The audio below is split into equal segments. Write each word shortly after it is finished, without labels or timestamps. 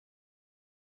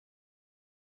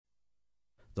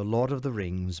The Lord of the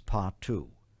Rings Part 2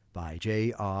 by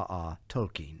J.R.R.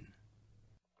 Tolkien.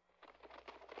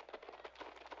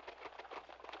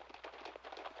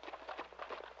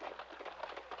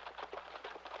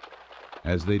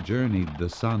 As they journeyed, the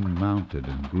sun mounted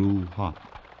and grew hot.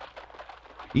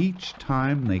 Each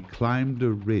time they climbed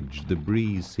a ridge, the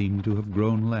breeze seemed to have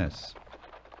grown less.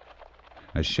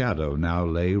 A shadow now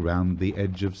lay round the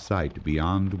edge of sight,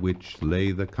 beyond which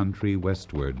lay the country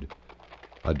westward,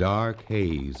 a dark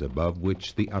haze above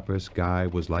which the upper sky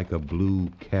was like a blue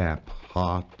cap,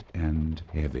 hot and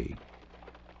heavy.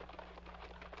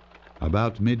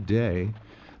 About midday,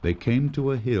 they came to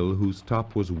a hill whose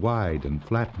top was wide and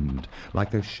flattened,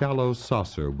 like a shallow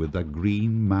saucer with a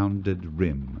green mounded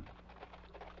rim.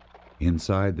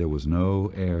 Inside there was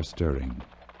no air stirring.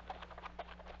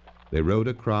 They rode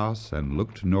across and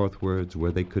looked northwards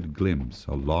where they could glimpse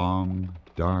a long,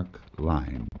 dark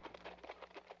line.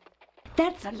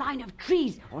 That's a line of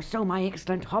trees, or so my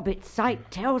excellent hobbit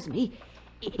sight tells me.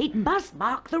 It must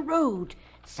mark the road.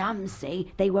 Some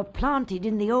say they were planted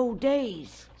in the old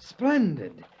days.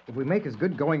 Splendid. If we make as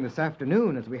good going this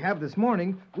afternoon as we have this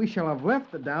morning, we shall have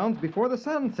left the downs before the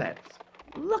sun sets.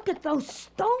 Look at those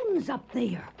stones up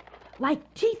there.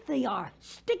 Like teeth they are,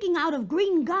 sticking out of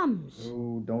green gums.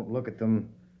 Oh, don't look at them.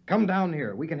 Come down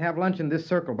here. We can have lunch in this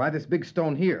circle by this big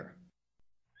stone here.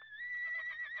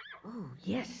 Oh,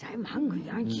 yes, I'm hungry,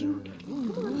 aren't you?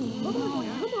 Come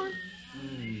on.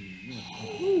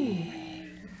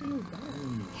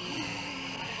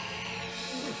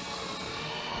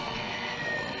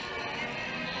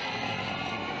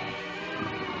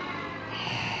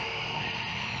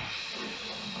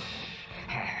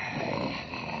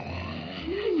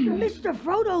 Mr.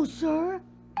 Frodo, sir.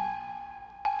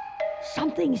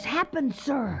 Something's happened,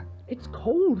 sir. It's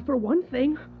cold, for one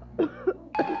thing.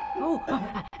 Oh,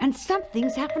 and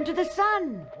something's happened to the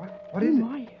sun. What is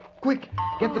it? Quick,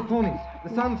 get the ponies.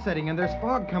 The sun's setting and there's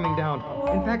fog coming down.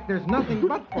 In fact, there's nothing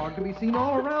but fog to be seen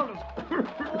all around us.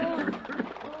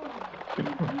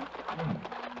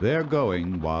 Their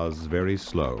going was very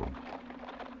slow.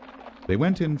 They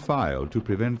went in file to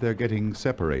prevent their getting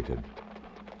separated.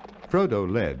 Frodo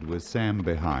led, with Sam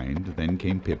behind, then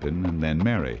came Pippin, and then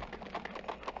Merry.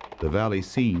 The valley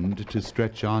seemed to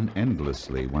stretch on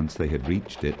endlessly once they had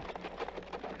reached it.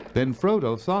 Then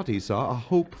Frodo thought he saw a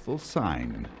hopeful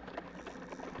sign.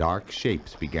 Dark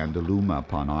shapes began to loom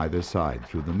up on either side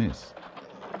through the mist.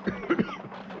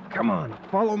 Come on,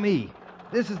 follow me.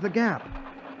 This is the gap.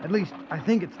 At least, I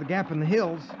think it's the gap in the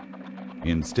hills.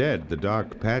 Instead, the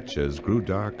dark patches grew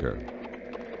darker,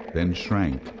 then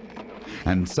shrank,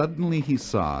 and suddenly he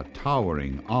saw,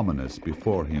 towering ominous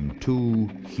before him, two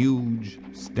huge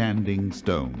standing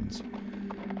stones.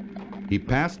 He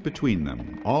passed between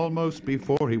them, almost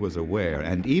before he was aware,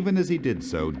 and even as he did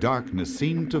so, darkness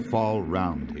seemed to fall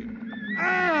round him.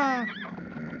 Ah!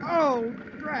 Oh,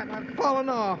 drat, I've fallen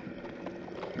off.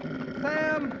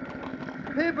 Sam,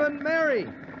 Pippin, Merry,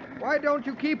 why don't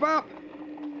you keep up?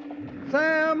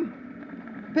 Sam,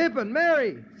 Pippin,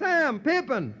 Merry, Sam,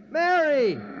 Pippin,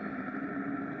 Merry!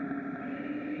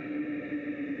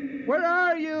 Where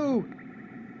are you?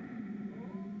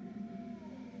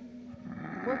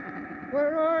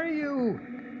 Where are you?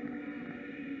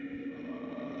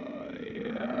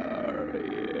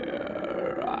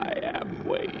 Here. I am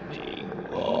waiting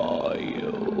for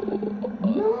you.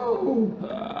 No!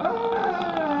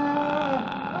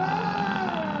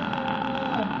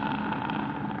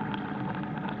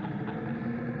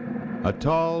 A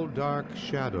tall, dark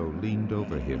shadow leaned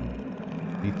over him.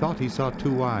 He thought he saw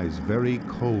two eyes, very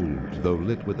cold, though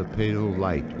lit with a pale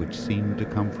light which seemed to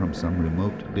come from some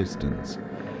remote distance.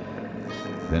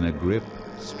 Then a grip,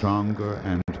 stronger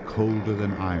and colder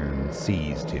than iron,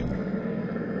 seized him.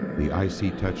 The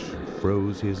icy touch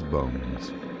froze his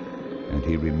bones, and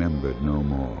he remembered no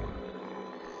more.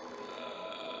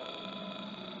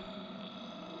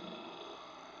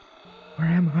 Where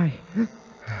am I?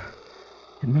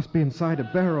 It must be inside a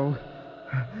barrow.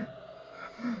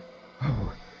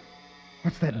 Oh,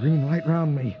 what's that green light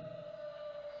round me?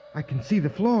 I can see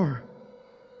the floor.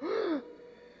 Oh,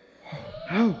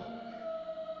 no.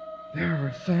 There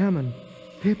are Sam and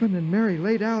Pippin and Merry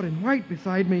laid out in white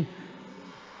beside me.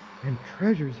 And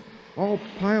treasures all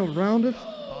piled round us.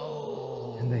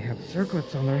 And they have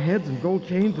circlets on their heads and gold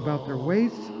chains about their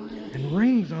waists and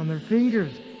rings on their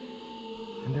fingers.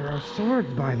 And there are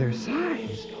swords by their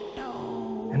sides.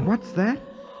 And what's that?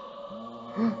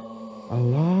 A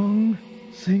long,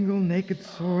 single naked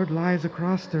sword lies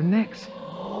across their necks.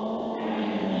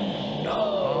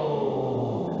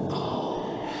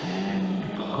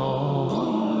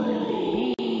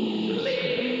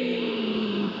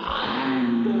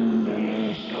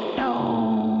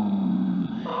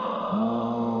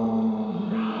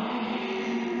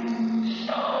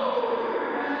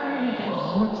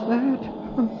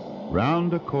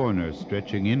 round a corner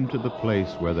stretching into the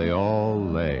place where they all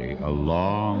lay, a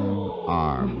long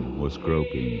arm was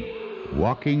groping,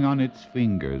 walking on its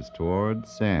fingers towards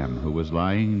Sam, who was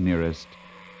lying nearest,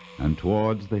 and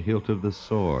towards the hilt of the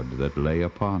sword that lay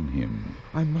upon him.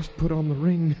 I must put on the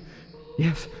ring.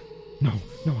 Yes. No,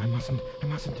 I mustn't.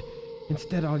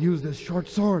 Instead, I'll use this short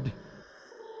sword.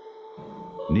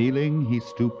 Kneeling, he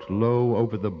stooped low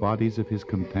over the bodies of his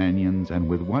companions, and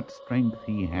with what strength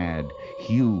he had,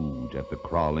 hewed at the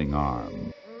crawling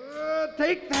arm.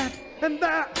 Take that and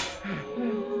that.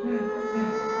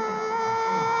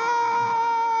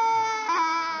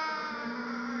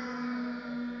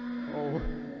 Oh,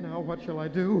 now what shall I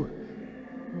do?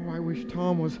 Oh, I wish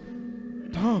Tom was...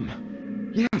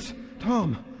 Tom! Yes,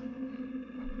 Tom!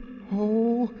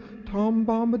 Oh, Tom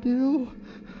Bombadil!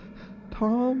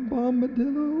 Tom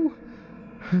Bombadillo!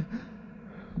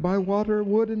 By water,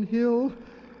 wood, and hill,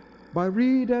 by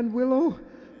reed and willow,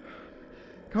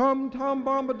 come, Tom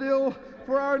Bombadil,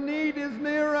 for our need is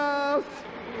near us!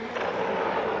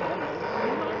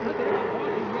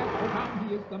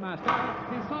 He is the master.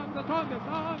 His song, the strongest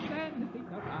song, and his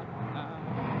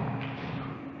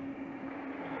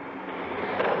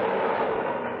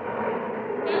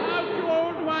out, you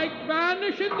old wight,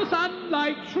 vanish in the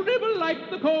sunlight, shrivel like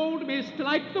the cold mist,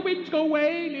 like the winds go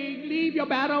wailing, leave your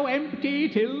barrow empty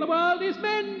till the world is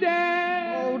mended.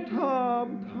 Oh,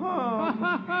 Tom!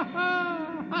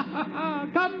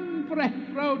 Come, friend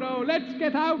Frodo, let's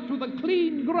get out to the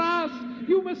clean grass.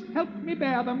 You must help me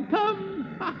bear them. Come.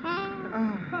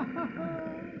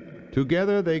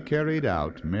 Together they carried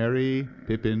out Merry,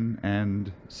 Pippin,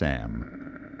 and Sam.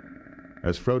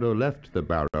 As Frodo left the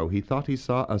barrow, he thought he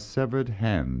saw a severed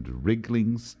hand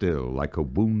wriggling still like a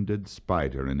wounded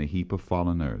spider in a heap of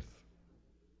fallen earth.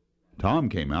 Tom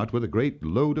came out with a great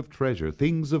load of treasure,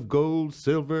 things of gold,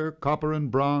 silver, copper,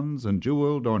 and bronze, and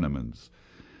jeweled ornaments.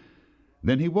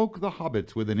 Then he woke the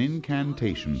hobbits with an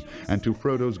incantation, and to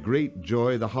Frodo's great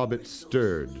joy the hobbits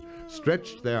stirred,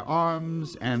 stretched their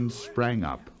arms, and sprang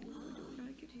up.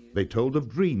 They told of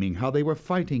dreaming how they were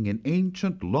fighting in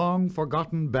ancient,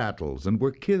 long-forgotten battles and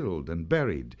were killed and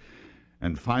buried.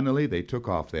 And finally they took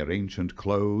off their ancient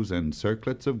clothes and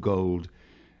circlets of gold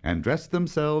and dressed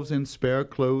themselves in spare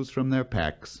clothes from their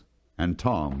packs, and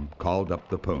Tom called up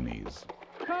the ponies.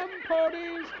 Come,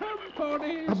 ponies, come,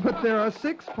 ponies. But there are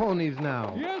 6 ponies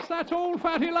now. Yes, that's old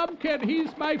Fatty Lumpkin.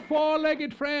 He's my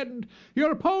 4-legged friend.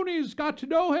 Your ponies got to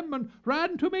know him and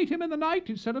ran to meet him in the night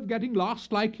instead of getting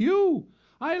lost like you.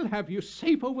 I'll have you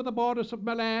safe over the borders of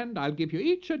my land. I'll give you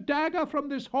each a dagger from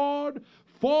this hoard,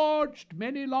 forged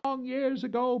many long years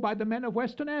ago by the men of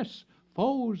Westerness,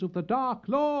 foes of the Dark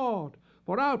Lord.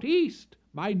 For out east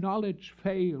my knowledge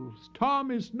fails.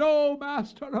 Tom is no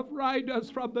master of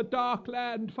riders from the dark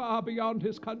land far beyond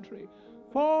his country.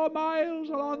 4 miles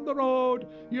along the road,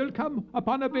 you'll come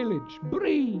upon a village,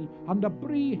 Bree, on the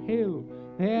Bree Hill.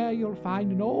 There you'll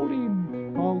find an old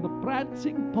inn called the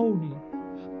Prancing Pony.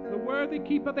 The worthy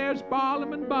keeper there's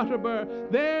Barlam and Butterbur.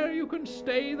 There you can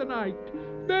stay the night.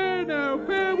 There now,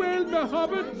 farewell, the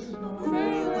hobbits.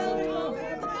 Farewell, Tom.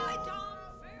 Goodbye, Tom.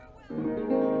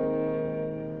 Farewell.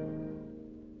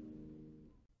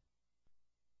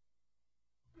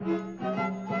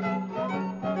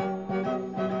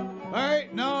 Hey,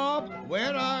 Nob,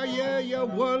 where are you, you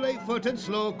woolly-footed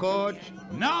slow coach?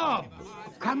 Nob!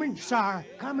 Coming, sir,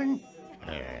 coming.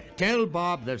 Tell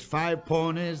Bob there's 5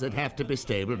 ponies that have to be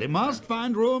stabled. They must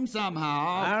find room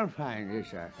somehow. I'll find you,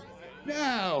 sir.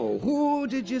 Now, who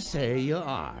did you say you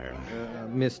are?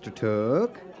 Mr.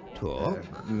 Took. Took?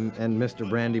 And Mr.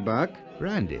 Brandybuck.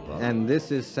 Brandybuck? And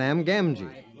this is Sam Gamgee.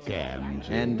 Gamgee.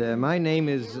 And my name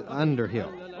is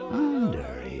Underhill.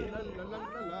 Underhill.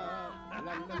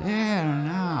 There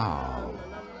now.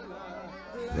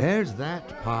 There's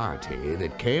that party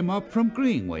that came up from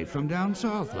Greenway from down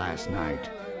south last night.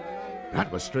 That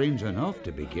was strange enough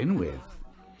to begin with.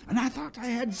 And I thought I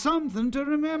had something to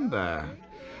remember.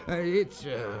 It's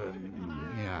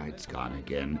gone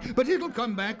again. But it'll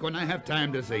come back when I have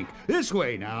time to think. This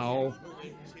way now.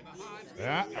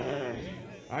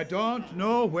 I don't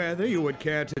know whether you would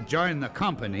care to join the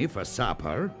company for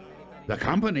supper. The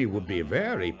company would be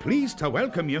very pleased to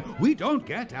welcome you. We don't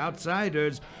get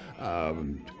outsiders,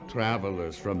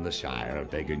 travelers from the Shire,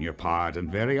 begging your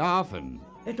pardon, very often.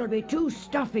 It'll be too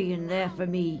stuffy in there for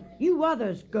me. You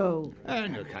others go.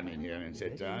 And you'll come in here and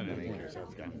sit down and make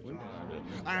yourself comfortable.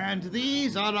 And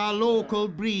these are our local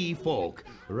Bree folk.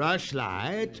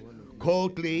 Rushlight,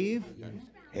 Coatleaf,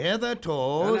 Heather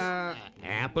Toes,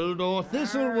 Appledore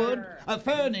Thistlewood, a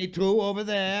Ferny too over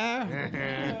there.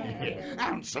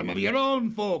 And some of your own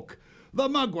folk. the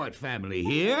Mugwort family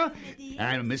here.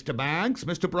 And Mr. Banks,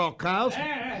 Mr. Brockhouse,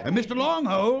 and Mr.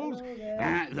 Longholes.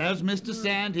 There's Mr.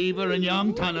 Sandheaver and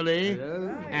young Tunnelly.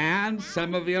 And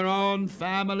some of your own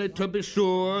family, to be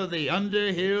sure, the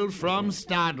Underhills from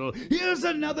Staddle. Here's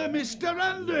another Mr.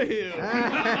 Underhill.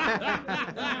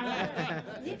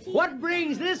 What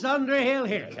brings this Underhill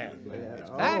here, sir?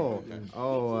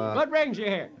 What brings you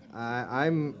here?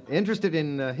 I'm interested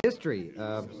in history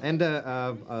and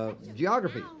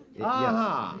geography.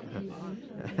 Uh-huh.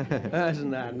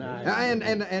 Isn't that nice?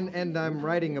 And I'm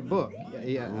writing a book.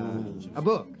 A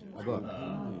book.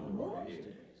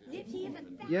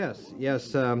 Yes.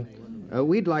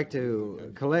 We'd like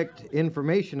to collect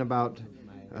information about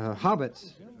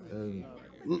hobbits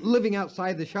living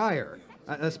outside the Shire,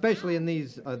 especially in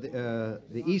these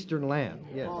the eastern land.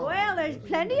 Yes. Well, there's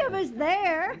plenty of us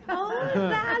there. Oh,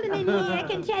 Solomon here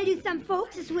can tell you some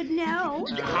folks would know.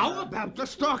 How about the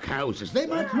stockhouses? They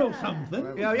might know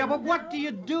something. Yeah, but what do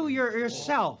you do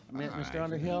yourself, Mr.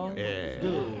 Underhill?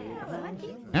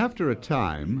 After a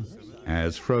time,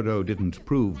 as Frodo didn't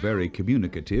prove very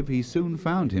communicative, he soon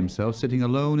found himself sitting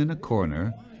alone in a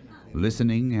corner,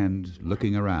 listening and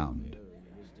looking around.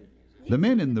 The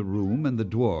men in the room and the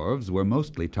dwarves were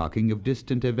mostly talking of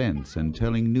distant events and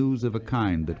telling news of a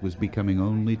kind that was becoming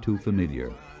only too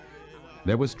familiar.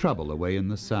 There was trouble away in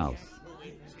the south.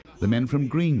 The men from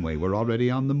Greenway were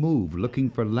already on the move, looking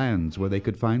for lands where they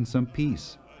could find some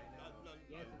peace.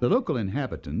 The local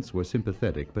inhabitants were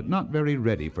sympathetic, but not very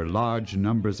ready for large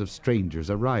numbers of strangers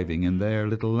arriving in their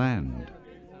little land.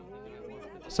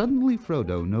 Suddenly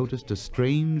Frodo noticed a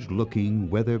strange-looking,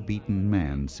 weather-beaten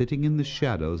man sitting in the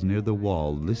shadows near the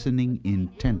wall, listening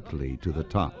intently to the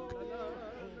talk.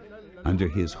 Under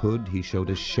his hood he showed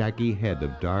a shaggy head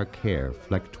of dark hair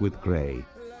flecked with gray,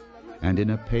 and in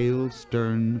a pale,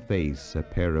 stern face a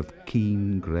pair of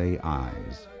keen gray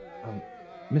eyes.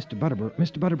 Mr.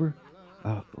 Butterbur,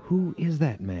 who is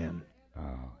that man?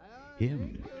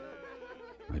 Him?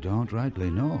 I don't rightly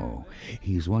know.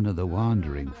 He's one of the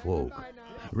wandering folk.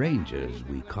 Rangers,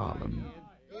 we call him.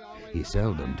 He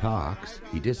seldom talks.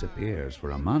 He disappears for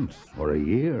a month or a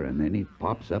year, and then he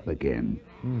pops up again.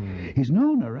 He's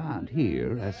known around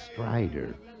here as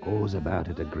Strider. Goes about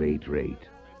at a great rate.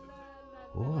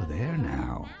 Oh, there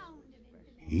now.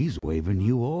 He's waving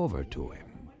you over to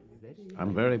him.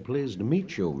 I'm very pleased to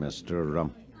meet you, Mr.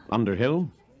 Underhill.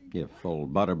 If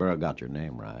old Butterbur got your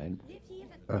name right.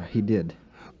 He did.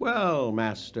 Well,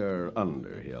 Master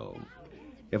Underhill,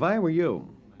 if I were you,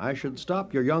 I should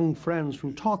stop your young friends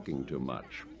from talking too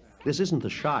much. This isn't the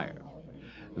Shire.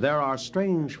 There are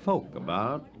strange folk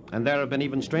about, and there have been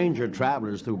even stranger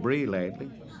travelers through Bree lately.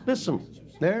 Listen,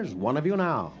 there's one of you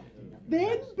now.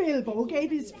 Ben Bilbo gave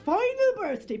his final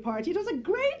birthday party. It was a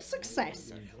great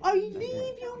success. I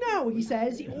leave you now, he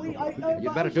says. You'd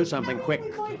better do something quick.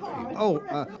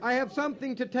 I have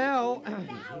something to tell.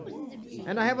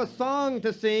 And I have a song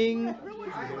to sing.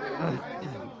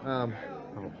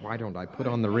 Why don't I put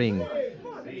on the ring?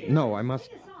 No, I must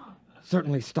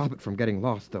certainly stop it from getting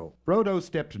lost, though. Frodo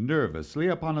stepped nervously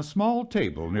upon a small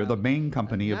table near the main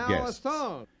company of guests. A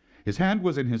song. His hand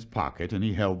was in his pocket, and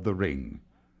he held the ring.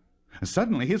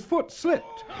 Suddenly his foot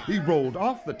slipped. He rolled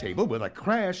off the table with a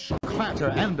crash, clatter,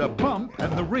 and a bump,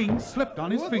 and the ring slipped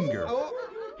on his finger.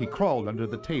 He crawled under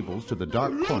the tables to the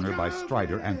dark corner by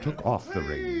Strider and took off the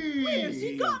ring. Where's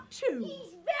he got to?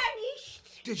 He's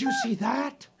vanished. Did you see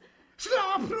that?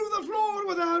 Slop through the floor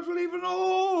without leaving a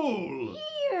hole.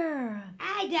 Here.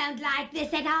 I don't like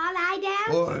this at all, I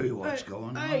don't. Boy, what's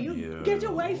going on You here? get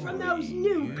away from those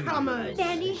newcomers.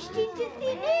 Vanished into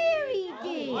thin air, he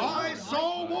did. I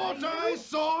saw what I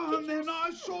saw, and then I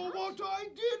saw what I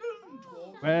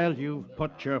didn't. Well, you've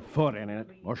put your foot in it,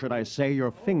 or should I say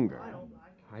your finger.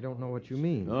 I don't know what you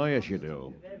mean. Oh, yes, you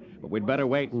do. But we'd better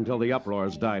wait until the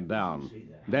uproar's died down.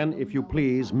 Then, if you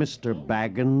please, Mr.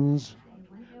 Baggins,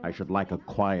 I should like a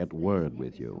quiet word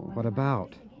with you. What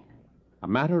about? A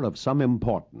matter of some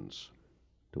importance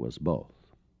to us both.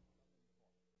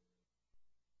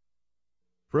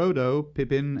 Frodo,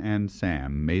 Pippin, and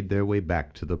Sam made their way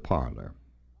back to the parlor.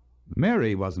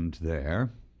 Merry wasn't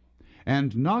there,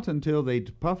 and not until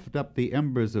they'd puffed up the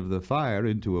embers of the fire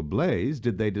into a blaze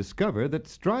did they discover that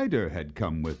Strider had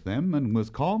come with them and was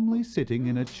calmly sitting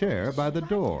in a chair by the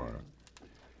door.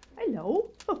 Hello.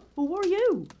 Who are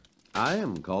you? I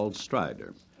am called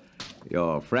Strider.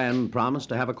 Your friend promised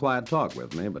to have a quiet talk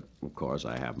with me, but of course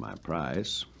I have my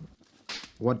price.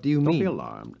 What do you Don't mean? be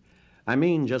alarmed. I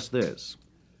mean just this.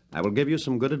 I will give you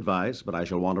some good advice, but I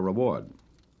shall want a reward.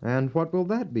 And what will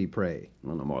that be, pray?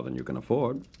 Well, no more than you can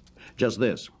afford. Just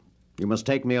this. You must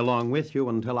take me along with you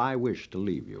until I wish to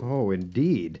leave you. Oh,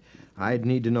 indeed. I'd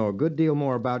need to know a good deal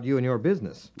more about you and your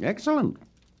business. Excellent.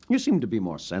 You seem to be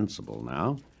more sensible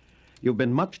now. You've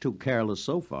been much too careless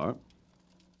so far.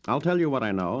 I'll tell you what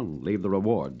I know and leave the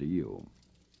reward to you.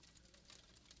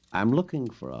 I'm looking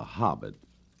for a hobbit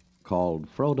called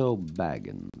Frodo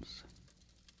Baggins.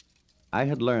 I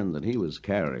had learned that he was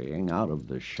carrying out of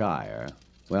the Shire,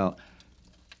 well,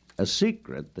 a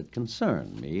secret that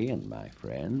concerned me and my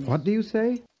friends. What do you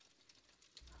say?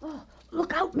 Oh,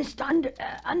 look out, Mr.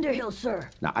 Underhill, sir.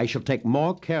 Now, I shall take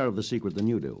more care of the secret than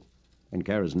you do, and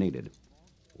care is needed.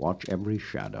 Watch every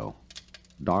shadow.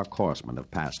 Dark horsemen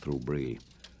have passed through Bree.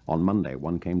 On Monday,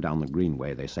 one came down the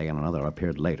Greenway, they say, and another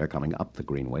appeared later, coming up the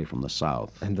Greenway from the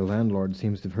south. And the landlord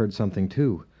seems to have heard something,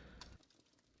 too.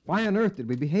 Why on earth did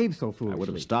we behave so foolishly? I would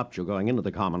have stopped you going into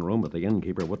the common room, but the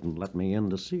innkeeper wouldn't let me in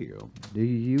to see you. Do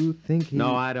you think he...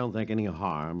 No, I don't think any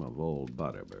harm of old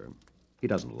Butterbur. He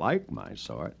doesn't like my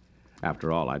sort.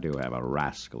 After all, I do have a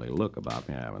rascally look about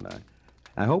me, haven't I?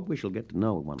 I hope we shall get to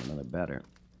know one another better.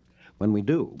 When we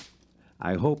do,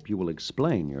 I hope you will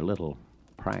explain your little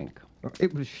prank.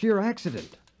 It was sheer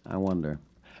accident. I wonder.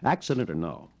 Accident or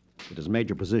no, it has made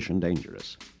your position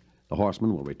dangerous. The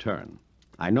horsemen will return.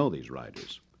 I know these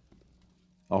riders.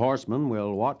 A horseman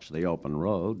will watch the open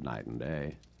road night and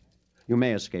day. You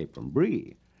may escape from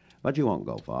Bree, but you won't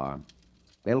go far.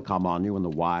 They'll come on you in the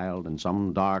wild, in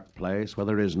some dark place where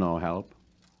there is no help.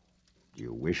 Do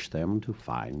you wish them to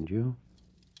find you?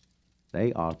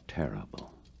 They are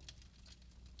terrible.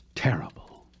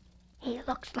 Terrible. He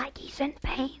looks like he's in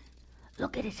pain.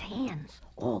 Look at his hands,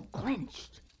 all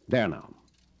clenched. There now.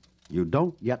 You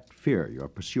don't yet fear your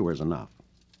pursuers enough.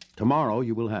 Tomorrow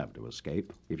you will have to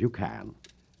escape, if you can.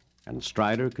 And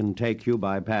Strider can take you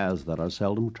by paths that are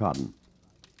seldom trodden.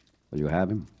 Will you have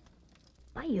him?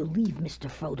 By your leave, Mr.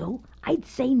 Frodo, I'd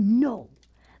say no.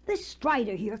 This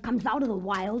Strider here comes out of the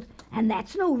wild, and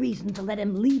that's no reason to let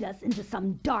him lead us into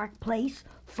some dark place,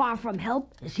 far from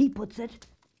help, as he puts it.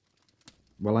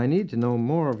 Well, I need to know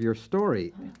more of your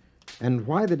story. And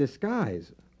why the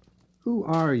disguise? Who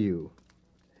are you?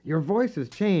 Your voice has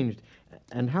changed.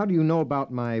 And how do you know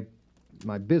about my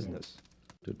business?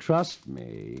 To trust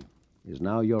me is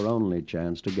now your only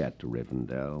chance to get to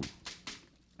Rivendell.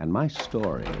 And my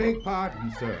story... Beg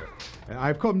pardon, sir.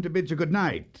 I've come to bid you good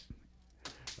night.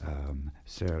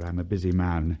 Sir, I'm a busy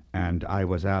man, and I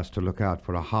was asked to look out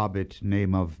for a hobbit,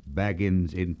 name of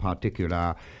Baggins in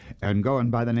particular, and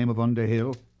going by the name of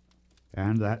Underhill.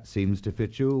 And that seems to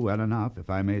fit you well enough, if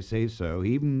I may say so.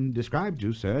 He even described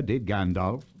you, sir, did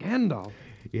Gandalf. Gandalf?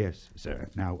 Yes, sir.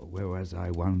 Now, where was I?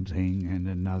 One thing and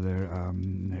another.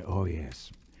 Oh,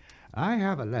 yes. I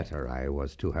have a letter I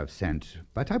was to have sent,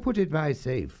 but I put it by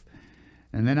safe.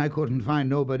 And then I couldn't find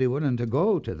nobody willing to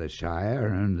go to the Shire,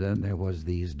 and then there was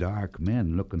these dark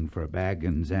men looking for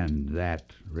Baggins, and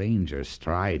that Ranger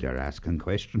Strider asking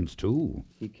questions, too.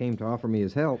 He came to offer me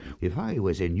his help. If I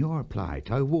was in your plight,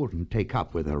 I wouldn't take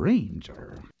up with a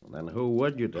ranger. Then who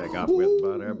would you take up with,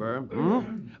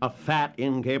 Butterbur? A fat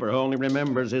innkeeper who only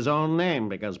remembers his own name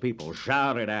because people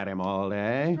shouted at him all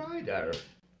day. Strider.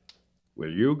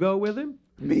 Will you go with him?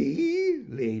 Me?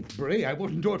 Leave Bree? I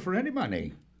wouldn't do it for any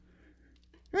money.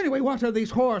 Anyway, what are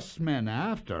these horsemen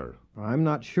after? I'm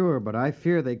not sure, but I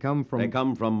fear they come from... They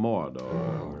come from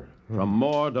Mordor. From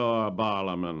Mordor,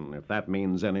 Barlaman, if that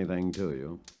means anything to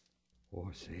you. Oh,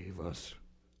 save us.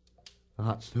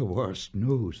 That's the worst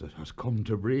news that has come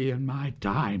to Bree in my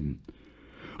time.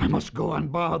 I must go and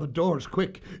bar the doors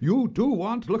quick. You do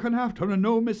want looking after, and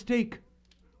no mistake.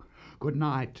 Good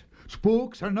night.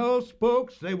 Spooks or no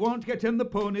spooks, they won't get in the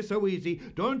pony so easy.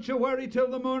 Don't you worry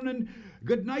till the morning.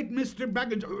 Good night, Mr.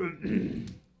 Baggins.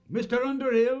 Mr.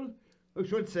 Underhill, I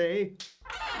should say.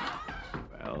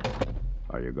 Well,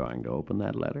 are you going to open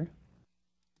that letter?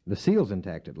 The seal's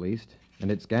intact, at least,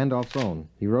 and it's Gandalf's own.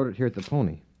 He wrote it here at the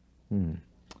pony.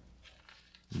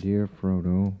 Dear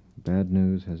Frodo, bad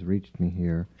news has reached me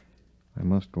here. I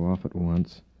must go off at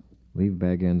once. Leave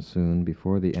Bag End soon,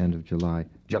 before the end of July.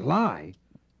 July?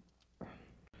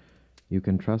 You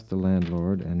can trust the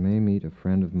landlord, and may meet a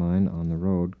friend of mine on the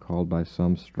road called by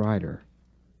some Strider.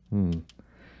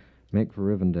 Make for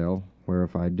Rivendell, where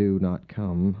if I do not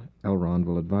come, Elrond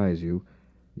will advise you.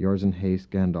 Yours in haste,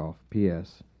 Gandalf.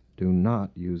 P.S. Do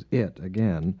not use it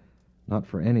again, not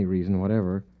for any reason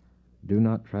whatever. Do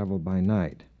not travel by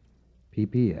night.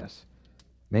 P.P.S.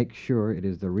 Make sure it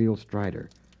is the real Strider.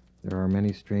 There are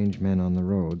many strange men on the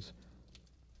roads.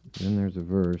 Then there's a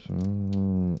verse.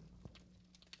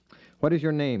 What is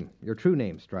your name? Your true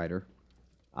name, Strider?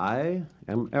 I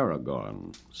am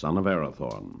Aragorn, son of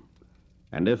Arathorn.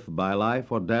 And if by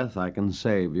life or death I can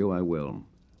save you, I will.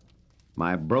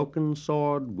 My broken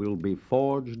sword will be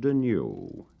forged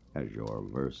anew, as your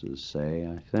verses say,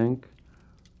 I think.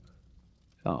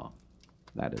 So,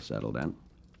 that is settled then.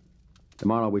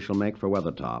 Tomorrow we shall make for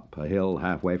Weathertop, a hill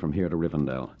halfway from here to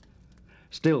Rivendell.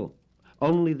 Still,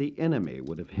 only the enemy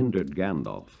would have hindered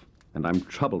Gandalf, and I'm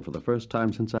troubled for the first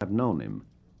time since I've known him.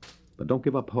 But don't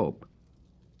give up hope.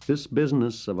 This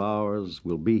business of ours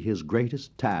will be his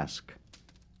greatest task,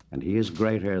 and he is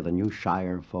greater than you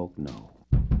Shire folk know.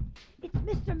 It's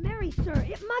Mr. Merry, sir.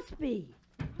 It must be.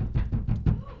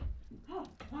 Oh,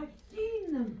 I've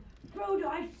seen them. Frodo,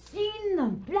 I've seen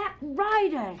them. Black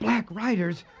Riders. Black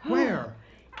Riders? Where?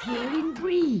 Here in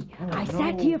Bree. I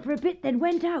sat here for a bit, then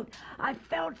went out. I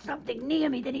felt something near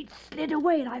me, then it slid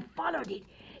away, and I followed it.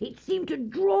 It seemed to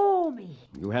draw me.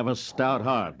 You have a stout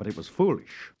heart, but it was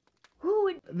foolish. Who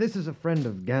would... This is a friend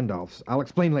of Gandalf's. I'll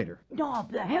explain later.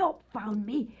 Nob, the help found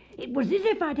me. It was as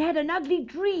if I'd had an ugly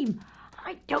dream.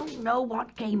 I don't know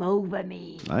what came over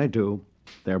me. I do.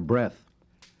 Their breath.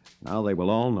 Now they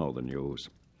will all know the news.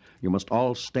 You must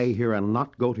all stay here and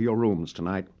not go to your rooms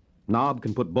tonight. Nob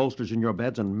can put bolsters in your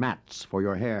beds and mats for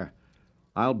your hair.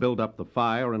 I'll build up the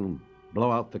fire and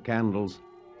blow out the candles,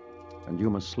 and you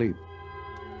must sleep.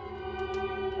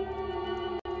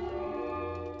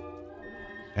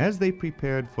 As they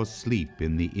prepared for sleep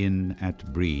in the inn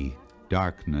at Bree,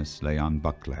 darkness lay on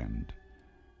Buckland.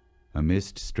 A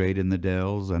mist strayed in the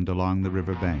dells and along the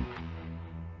river bank.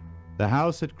 The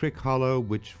house at Crick Hollow,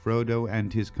 which Frodo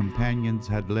and his companions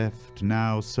had left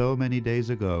now so many days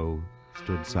ago,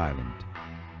 stood silent.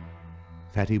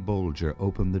 Fatty Bolger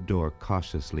opened the door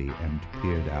cautiously and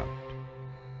peered out.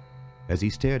 As he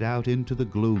stared out into the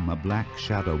gloom, a black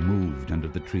shadow moved under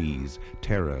the trees.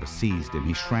 Terror seized him.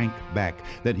 He shrank back.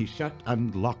 Then he shut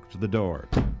and locked the door.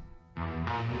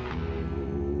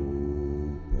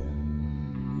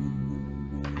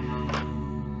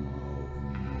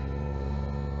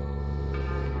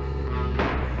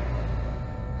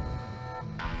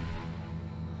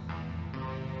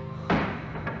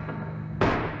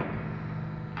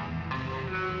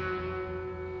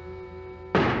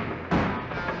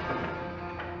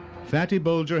 Fatty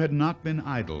Bolger had not been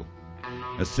idle.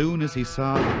 As soon as he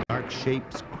saw the dark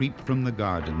shapes creep from the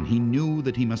garden, he knew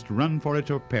that he must run for it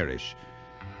or perish.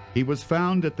 He was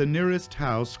found at the nearest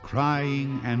house,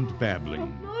 crying and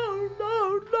babbling. No,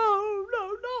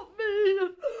 not me.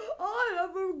 I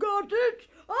haven't got it.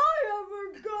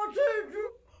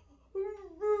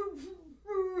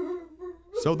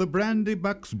 So the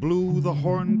brandy-bucks blew the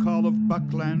horn call of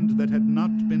Buckland that had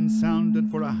not been sounded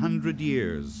for 100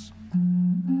 years.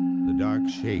 The dark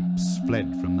shapes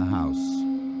fled from the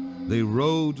house. They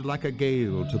rode like a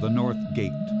gale to the north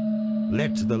gate.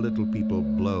 Let the little people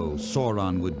blow.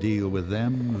 Sauron would deal with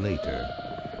them later.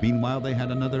 Meanwhile, they had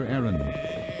another errand.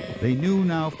 They knew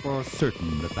now for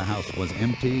certain that the house was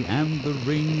empty and the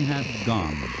ring had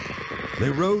gone. They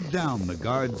rode down the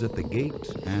guards at the gate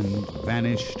and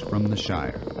vanished from the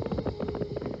Shire.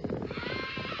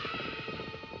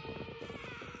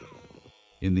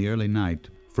 In the early night,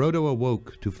 Frodo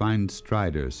awoke to find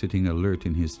Strider sitting alert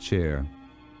in his chair,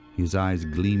 his eyes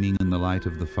gleaming in the light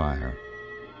of the fire.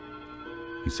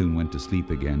 He soon went to sleep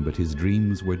again, but his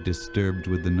dreams were disturbed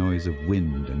with the noise of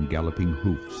wind and galloping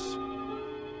hoofs.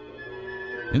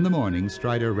 In the morning,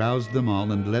 Strider roused them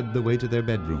all and led the way to their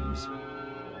bedrooms.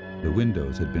 The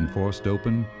windows had been forced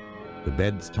open, the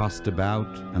beds tossed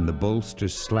about, and the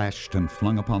bolsters slashed and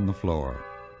flung upon the floor.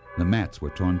 The mats were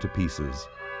torn to pieces.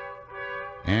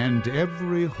 And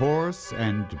every horse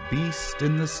and beast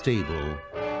in the stable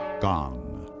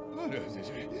gone.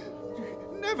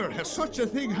 Never has such a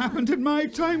thing happened in my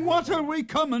time. What are we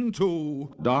coming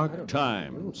to? Dark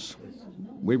times.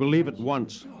 We will leave at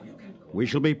once. We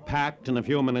shall be packed in a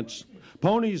few minutes.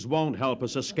 Ponies won't help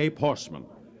us escape horsemen.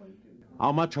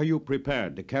 How much are you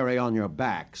prepared to carry on your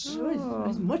backs?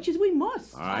 As much as we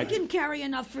must. All right. I can carry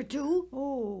enough for two.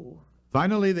 Oh.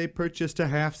 Finally, they purchased a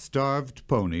half-starved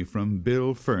pony from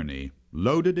Bill Ferny,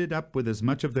 loaded it up with as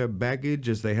much of their baggage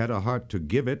as they had a heart to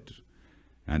give it,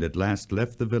 and at last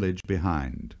left the village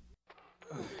behind.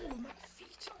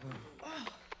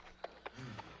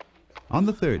 On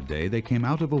the third day, they came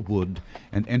out of a wood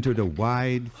and entered a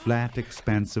wide, flat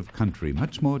expanse of country,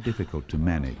 much more difficult to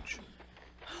manage.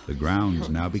 The ground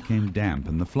now became damp,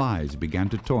 and the flies began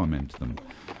to torment them.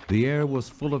 The air was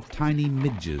full of tiny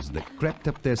midges that crept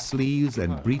up their sleeves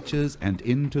and breeches and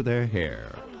into their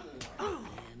hair.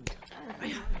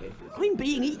 I'm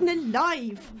being eaten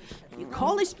alive. You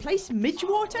call this place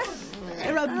Midgewater?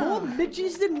 There are more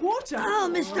midges than water.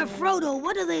 Oh, Mr. Frodo,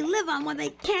 what do they live on when they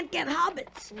can't get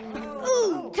hobbits?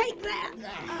 Ooh, take that!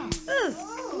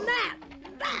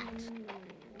 That!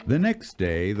 The next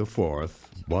day, the 4th,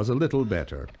 was a little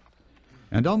better,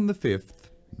 and on the 5th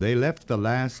they left the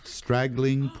last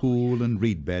straggling pool and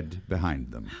reed bed behind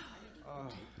them.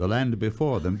 The land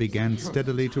before them began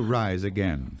steadily to rise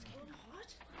again.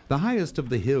 The highest of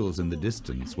the hills in the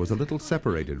distance was a little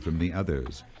separated from the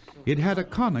others. It had a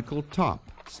conical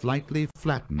top, slightly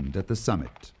flattened at the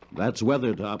summit. That's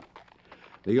Weathertop.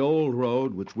 The old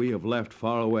road which we have left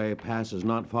far away passes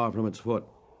not far from its foot.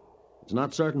 It's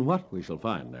not certain what we shall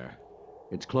find there.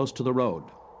 It's close to the road.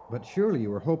 But surely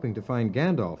you were hoping to find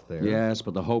Gandalf there. Yes,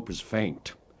 but the hope is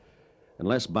faint.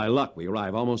 Unless by luck we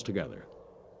arrive almost together.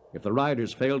 If the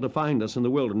riders fail to find us in the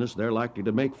wilderness, they're likely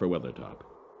to make for Weathertop.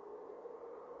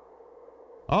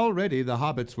 Already the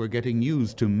hobbits were getting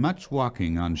used to much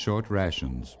walking on short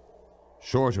rations.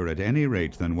 Shorter at any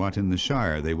rate than what in the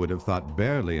Shire they would have thought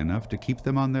barely enough to keep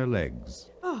them on their legs.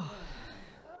 Oh.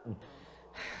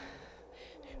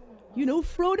 You know,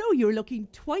 Frodo, you're looking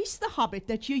twice the hobbit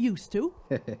that you used to.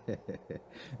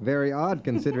 Very odd,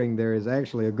 considering there is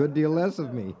actually a good deal less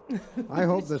of me. I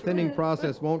hope the thinning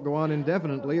process won't go on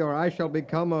indefinitely, or I shall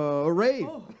become a wraith.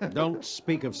 Don't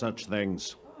speak of such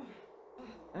things.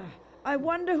 I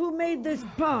wonder who made this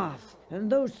path and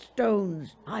those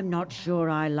stones. I'm not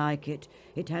sure I like it.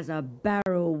 It has a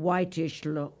barrow whitish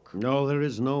look. No, there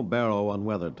is no barrow on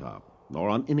Weathertop, nor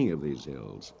on any of these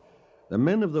hills. The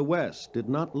men of the West did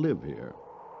not live here.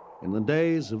 In the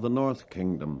days of the North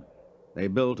Kingdom, they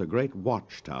built a great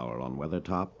watchtower on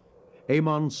Weathertop.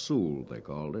 Amon Sul, they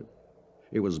called it.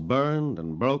 It was burned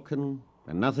and broken,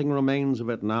 and nothing remains of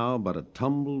it now but a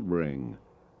tumbled ring,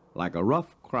 like a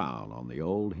rough crown on the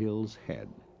old hill's head.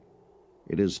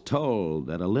 It is told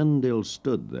that Elendil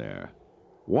stood there,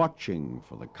 watching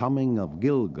for the coming of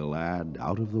Gil-galad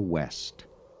out of the West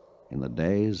in the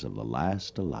days of the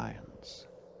last alliance.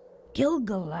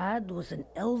 Gil-galad was an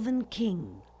elven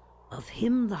king. Of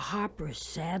him the harpers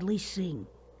sadly sing,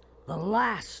 the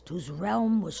last whose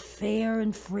realm was fair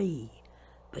and free,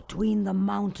 between the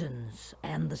mountains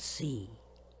and the sea.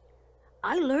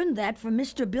 I learned that from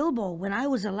Mr. Bilbo when I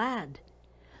was a lad.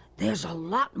 There's a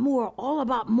lot more all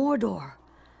about Mordor.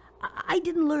 I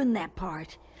didn't learn that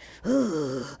part.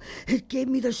 Ugh, it gave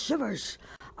me the shivers.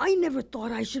 I never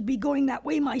thought I should be going that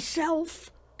way myself.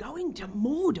 Going to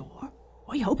Mordor?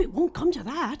 I hope it won't come to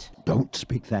that. Don't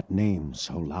speak that name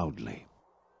so loudly.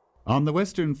 On the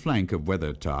western flank of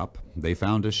Weathertop, they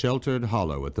found a sheltered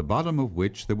hollow at the bottom of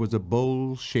which there was a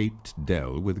bowl-shaped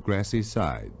dell with grassy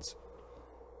sides.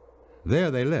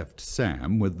 There they left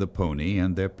Sam with the pony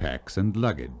and their packs and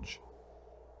luggage.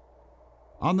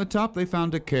 On the top they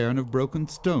found a cairn of broken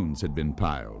stones had been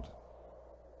piled.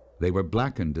 They were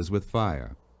blackened as with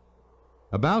fire.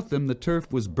 About them the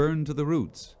turf was burned to the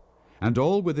roots, and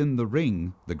all within the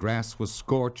ring the grass was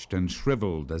scorched and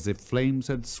shriveled as if flames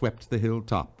had swept the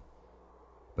hilltop.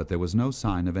 But there was no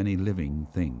sign of any living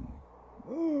thing.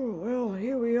 Oh, well,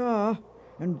 here we are,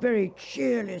 and very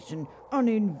cheerless and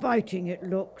uninviting it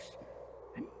looks.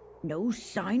 And no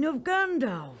sign of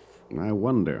Gandalf. I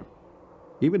wonder.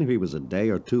 Even if he was a day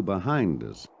or two behind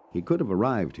us, he could have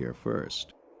arrived here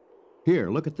first.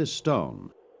 Here, look at this stone.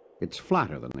 It's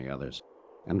flatter than the others,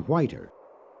 and whiter,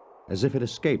 as if it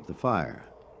escaped the fire.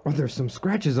 Oh, there's some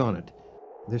scratches on it.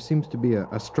 There seems to be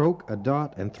a stroke, a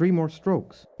dot, and 3 more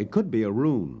strokes. It could be a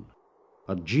rune,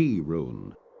 a G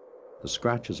rune. The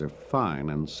scratches are fine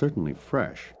and certainly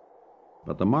fresh,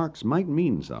 but the marks might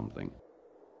mean something.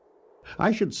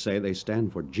 I should say they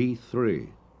stand for G3,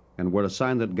 and were a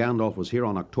sign that Gandalf was here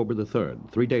on October the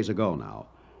 3rd, 3 days ago now.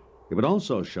 It would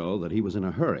also show that he was in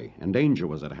a hurry, and danger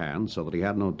was at hand, so that he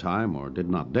had no time or did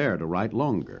not dare to write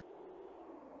longer.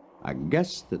 I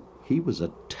guess that he was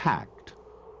attacked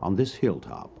on this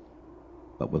hilltop,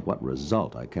 but with what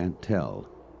result I can't tell.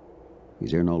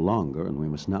 He's here no longer, and we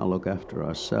must now look after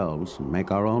ourselves and make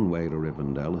our own way to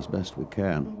Rivendell as best we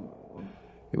can.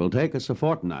 It will take us a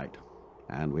fortnight,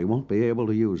 and we won't be able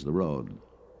to use the road.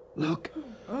 Look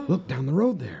down the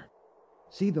road there.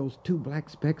 See those 2 black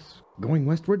specks going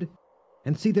westward?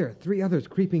 And see there 3 others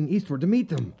creeping eastward to meet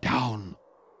them. Down!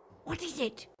 What is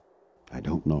it? I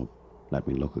don't know. Let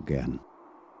me look again.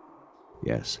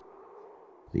 Yes,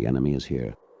 the enemy is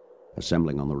here,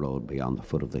 assembling on the road beyond the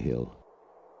foot of the hill.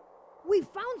 We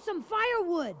found some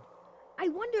firewood. I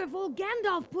wonder if old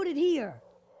Gandalf put it here.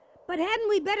 But hadn't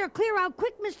we better clear out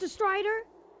quick, Mr. Strider?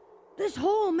 This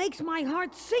hole makes my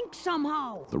heart sink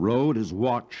somehow. The road is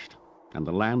watched, and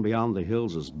the land beyond the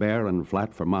hills is bare and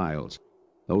flat for miles.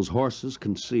 Those horses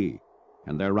can see.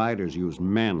 and their riders use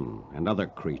men and other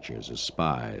creatures as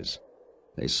spies.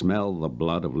 They smell the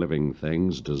blood of living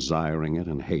things, desiring it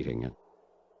and hating it.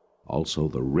 Also,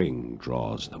 the ring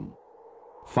draws them.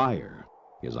 Fire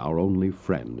is our only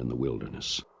friend in the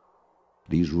wilderness.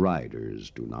 These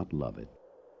riders do not love it.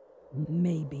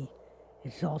 Maybe.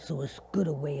 It's also as good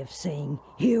a way of saying,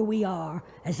 here we are,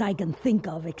 as I can think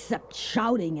of except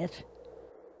shouting it.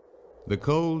 The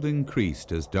cold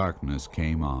increased as darkness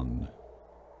came on.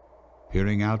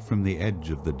 Peering out from the edge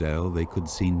of the dell, they could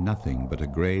see nothing but a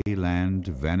gray land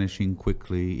vanishing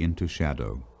quickly into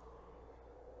shadow.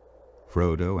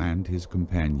 Frodo and his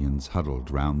companions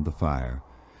huddled round the fire,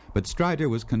 but Strider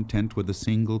was content with a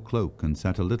single cloak and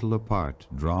sat a little apart,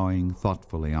 drawing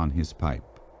thoughtfully on his pipe.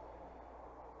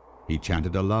 He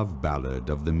chanted a love ballad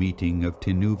of the meeting of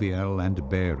Tinuviel and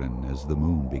Beren as the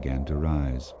moon began to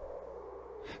rise.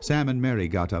 Sam and Merry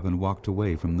got up and walked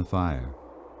away from the fire.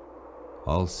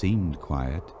 All seemed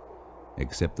quiet,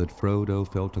 except that Frodo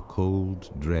felt a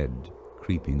cold dread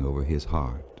creeping over his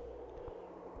heart.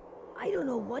 I don't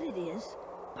know what it is,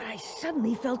 but I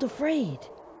suddenly felt afraid.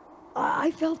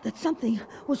 I felt that something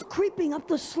was creeping up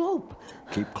the slope.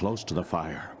 Keep close to the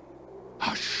fire.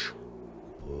 Hush!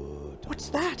 What's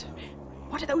that?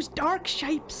 What are those dark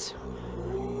shapes?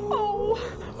 Oh!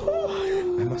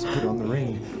 I must put on the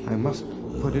ring. I must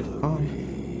put it on.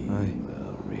 I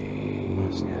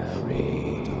must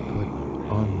put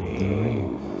on the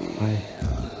ring. I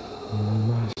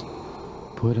must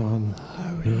put on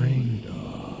the ring.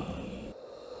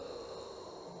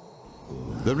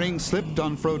 The ring slipped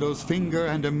on Frodo's finger,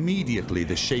 and immediately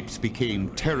the shapes became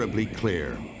terribly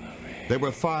clear. There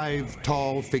were 5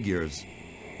 tall figures.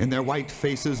 In their white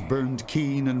faces burned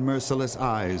keen and merciless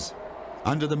eyes.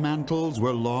 Under the mantles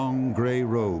were long gray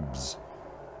robes.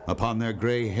 Upon their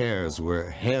gray hairs were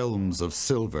helms of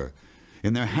silver.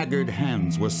 In their haggard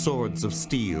hands were swords of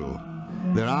steel.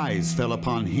 Their eyes fell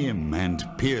upon him and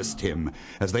pierced him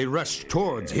as they rushed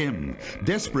towards him.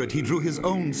 Desperate, he drew his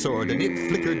own sword, and it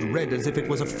flickered red as if it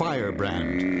was a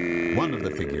firebrand. One of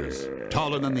the figures,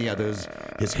 taller than the others,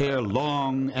 his hair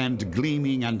long and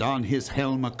gleaming, and on his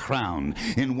helm a crown.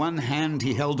 In one hand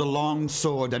he held a long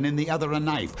sword, and in the other a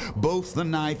knife. Both the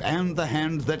knife and the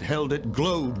hand that held it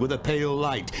glowed with a pale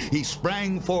light. He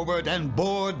sprang forward and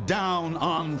bore down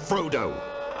on Frodo.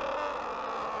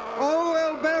 Oh,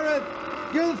 Elbereth!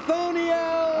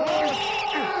 Gilthoniel!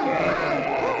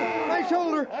 My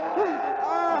shoulder!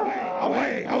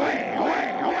 Away, away,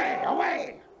 away, away,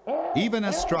 away! Even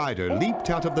as Strider leaped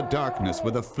out of the darkness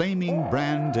with a flaming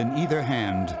brand in either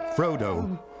hand,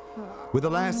 Frodo, with a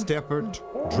last effort,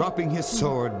 dropping his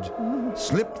sword,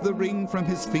 slipped the ring from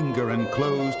his finger and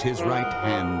closed his right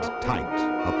hand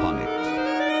tight upon it.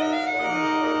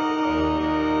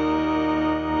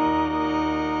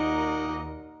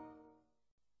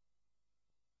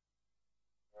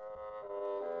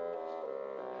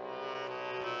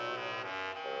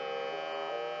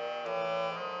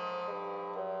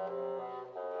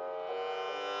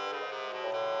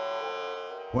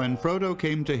 When Frodo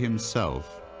came to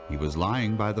himself, he was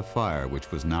lying by the fire,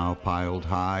 which was now piled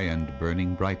high and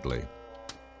burning brightly.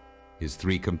 His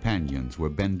 3 companions were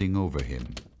bending over him.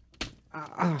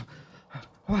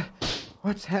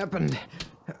 What's happened?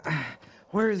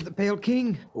 Where is the Pale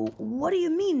King? What do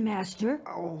you mean, Master?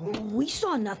 We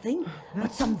saw nothing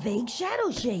but some vague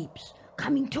shadow shapes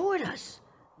coming toward us.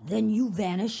 Then you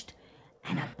vanished,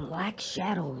 and a black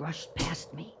shadow rushed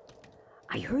past me.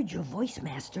 I heard your voice,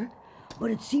 Master, but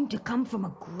it seemed to come from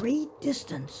a great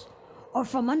distance, or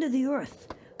from under the earth,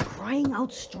 crying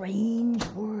out strange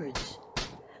words.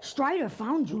 Strider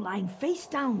found you lying face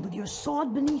down with your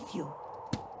sword beneath you.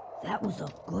 That was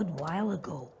a good while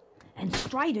ago, and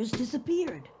Strider's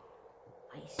disappeared.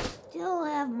 I still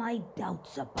have my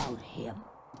doubts about him.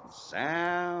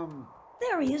 Sam!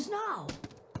 There he is now.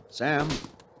 Sam,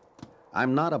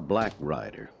 I'm not a Black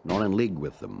Rider, nor in league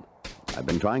with them. I've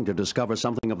been trying to discover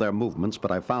something of their movements,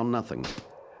 but I found nothing.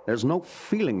 There's no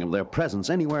feeling of their presence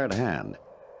anywhere at hand.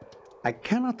 I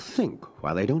cannot think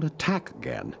why they don't attack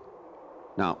again.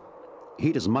 Now,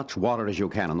 heat as much water as you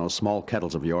can in those small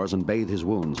kettles of yours and bathe his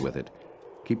wounds with it.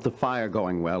 Keep the fire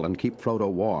going well and keep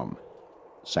Frodo warm.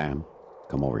 Sam,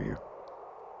 come over here.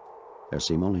 There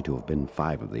seem only to have been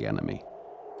 5 of the enemy.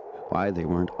 Why they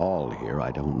weren't all here,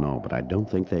 I don't know, but I don't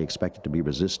think they expected to be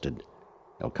resisted.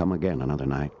 They'll come again another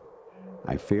night.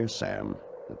 I fear, Sam,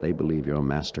 that they believe your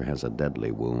master has a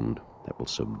deadly wound that will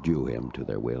subdue him to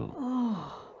their will.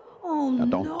 Now,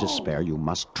 don't despair. You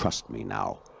must trust me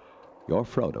now. Your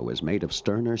Frodo is made of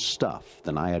sterner stuff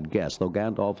than I had guessed, though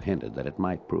Gandalf hinted that it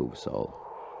might prove so.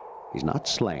 He's not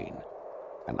slain,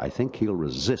 and I think he'll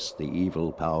resist the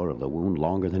evil power of the wound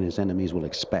longer than his enemies will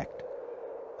expect.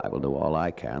 I will do all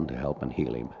I can to help and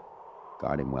heal him.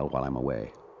 Guard him well while I'm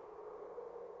away.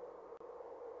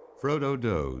 Frodo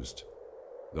dozed,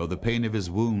 though the pain of his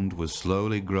wound was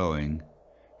slowly growing,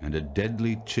 and a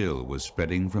deadly chill was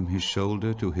spreading from his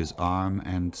shoulder to his arm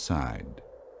and side.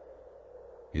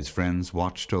 His friends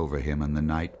watched over him, and the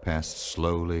night passed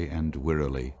slowly and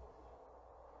wearily.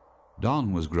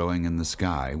 Dawn was growing in the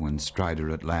sky when Strider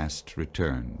at last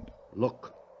returned.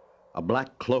 Look, a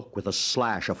black cloak with a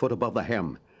slash a foot above the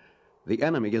hem. The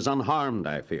enemy is unharmed,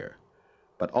 I fear,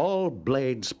 but all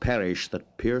blades perish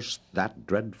that pierced that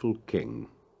dreadful king.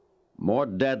 More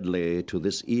deadly to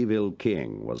this evil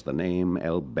king was the name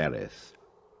Elbereth,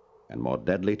 and more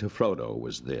deadly to Frodo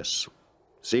was this.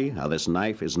 See how this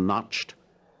knife is notched,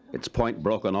 its point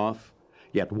broken off,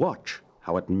 yet watch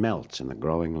how it melts in the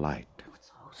growing light.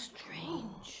 So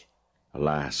strange.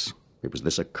 Alas, it was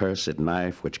this accursed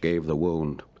knife which gave the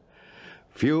wound.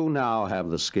 Few now have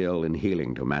the skill in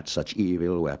healing to match such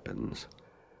evil weapons.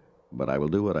 But I will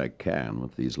do what I can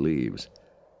with these leaves.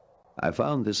 I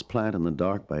found this plant in the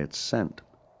dark by its scent.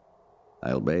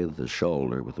 I'll bathe the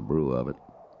shoulder with the brew of it.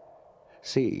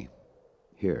 See,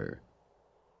 here.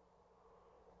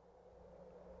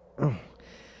 Oh,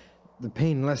 the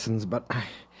pain lessens, but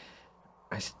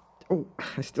I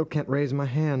still can't raise my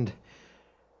hand,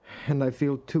 and I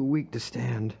feel too weak to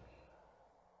stand.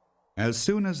 As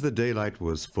soon as the daylight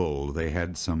was full, they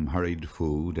had some hurried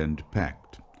food and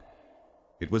packed.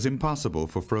 It was impossible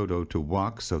for Frodo to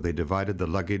walk, so they divided the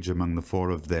luggage among the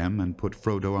four of them and put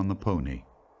Frodo on the pony.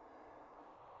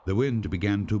 The wind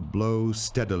began to blow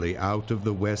steadily out of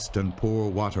the west and pour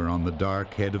water on the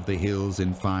dark head of the hills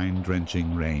in fine,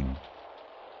 drenching rain.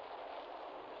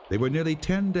 They were nearly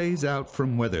 10 days out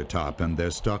from Weathertop, and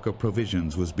their stock of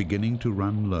provisions was beginning to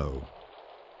run low.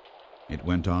 It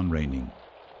went on raining.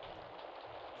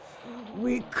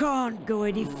 We can't go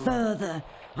any further.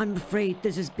 I'm afraid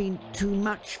this has been too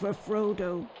much for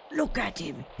Frodo. Look at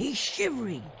him. He's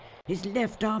shivering. His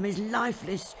left arm is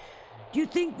lifeless. Do you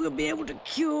think we'll be able to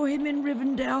cure him in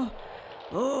Rivendell?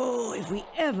 Oh, if we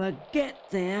ever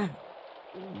get there.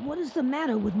 What is the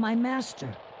matter with my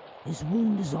master? His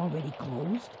wound is already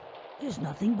closed. There's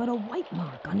nothing but a white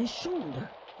mark on his shoulder.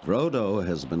 Frodo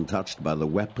has been touched by the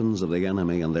weapons of the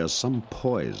enemy, and there's some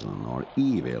poison or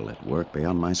evil at work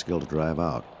beyond my skill to drive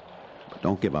out. But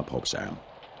don't give up hope, Sam.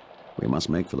 We must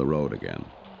make for the road again.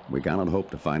 We cannot hope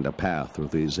to find a path through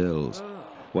these hills.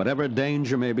 Whatever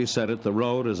danger may beset it, the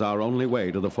road is our only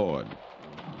way to the ford.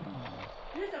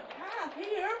 There's a path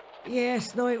here.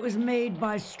 Yes, though it was made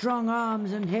by strong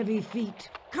arms and heavy feet.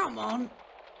 Come on.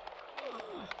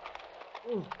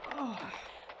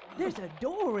 There's a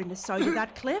door in the side of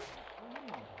that cliff.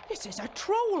 This is a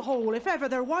troll hole, if ever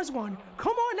there was one.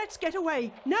 Come on, let's get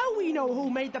away. Now we know who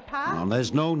made the path. Well,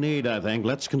 there's no need, I think.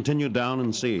 Let's continue down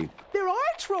and see. There are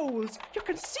trolls. You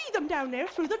can see them down there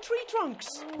through the tree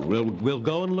trunks. We'll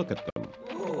go and look at them.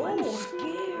 Oh, I'm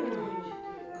scared.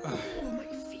 Oh,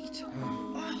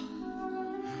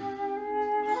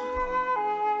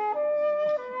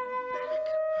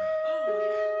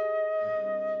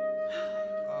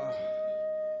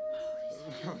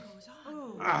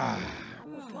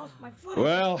 my feet.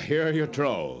 Well, here are your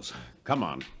trolls. Come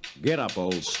on, get up,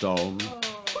 old stone.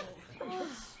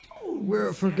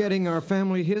 We're forgetting our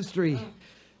family history.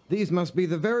 These must be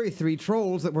the very 3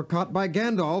 trolls that were caught by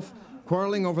Gandalf,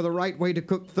 quarreling over the right way to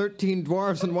cook 13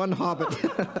 dwarves and 1 hobbit.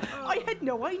 I had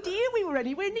no idea we were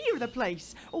anywhere near the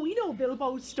place. Oh, we know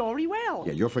Bilbo's story well.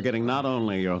 Yeah, you're forgetting not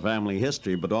only your family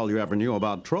history, but all you ever knew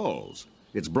about trolls.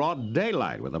 It's broad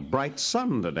daylight with a bright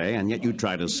sun today, and yet you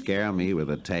try to scare me with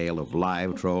a tale of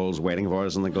live trolls waiting for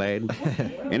us in the glade.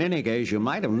 In any case, you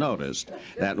might have noticed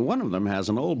that one of them has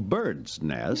an old bird's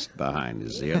nest behind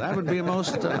his ear. That would be a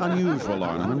most unusual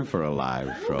ornament for a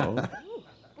live troll.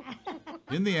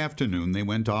 In the afternoon, they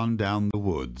went on down the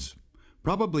woods,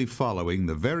 probably following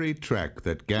the very track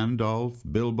that Gandalf,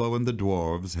 Bilbo, and the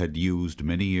dwarves had used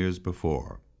many years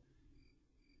before.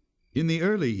 In the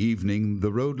early evening,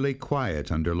 the road lay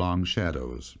quiet under long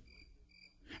shadows,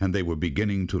 and they were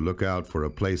beginning to look out for a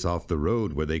place off the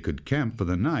road where they could camp for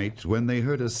the night when they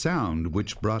heard a sound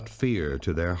which brought fear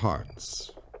to their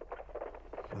hearts.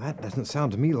 Well, that doesn't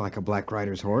sound to me like a Black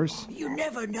Rider's horse. You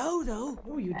never know, though.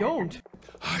 Oh, you don't.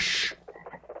 Hush!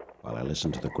 While I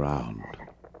listen to the ground.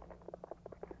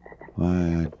 Why,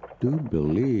 I do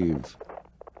believe...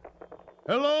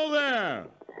 Hello there!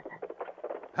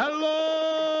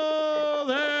 Hello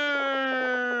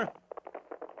there!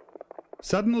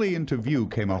 Suddenly into view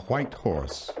came a white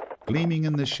horse, gleaming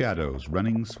in the shadows,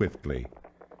 running swiftly.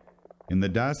 In the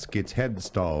dusk, its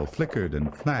headstall flickered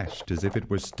and flashed as if it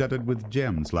were studded with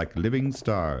gems like living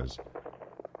stars.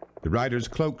 The rider's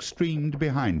cloak streamed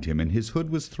behind him, and his hood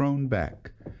was thrown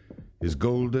back. His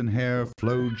golden hair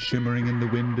flowed shimmering in the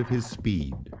wind of his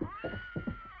speed.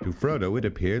 To Frodo it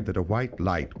appeared that a white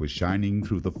light was shining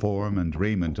through the form and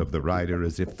raiment of the rider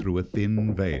as if through a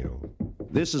thin veil.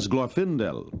 This is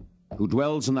Glorfindel, who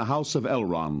dwells in the house of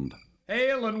Elrond.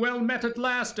 Hail and well met at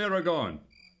last, Aragorn.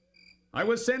 I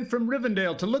was sent from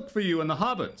Rivendell to look for you and the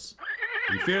hobbits.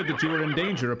 We feared that you were in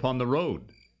danger upon the road.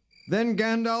 Then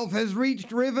Gandalf has reached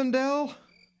Rivendell?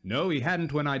 No, he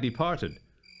hadn't when I departed,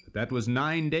 but that was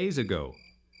 9 days ago.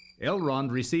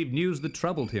 Elrond received news that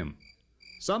troubled him.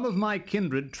 Some of my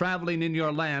kindred traveling in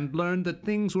your land learned that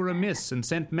things were amiss and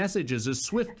sent messages as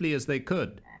swiftly as they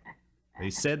could.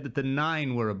 They said that the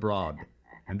Nine were abroad,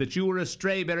 and that you were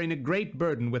astray bearing a great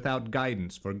burden without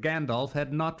guidance, for Gandalf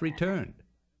had not returned.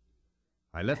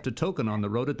 I left a token on the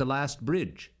road at the last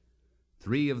bridge.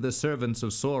 3 of the servants of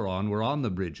Sauron were on the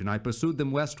bridge, and I pursued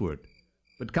them westward.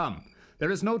 But come,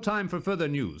 there is no time for further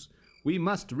news. We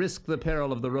must risk the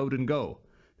peril of the road and go.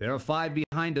 There are 5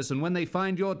 behind us, and when they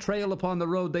find your trail upon the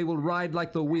road, they will ride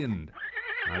like the wind.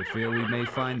 I fear we may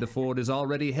find the ford is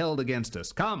already held against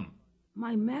us. Come!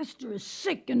 My master is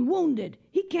sick and wounded.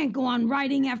 He can't go on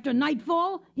riding after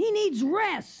nightfall. He needs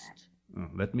rest.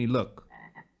 Let me look.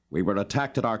 We were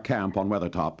attacked at our camp on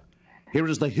Weathertop. Here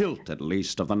is the hilt, at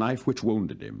least, of the knife which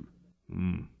wounded him.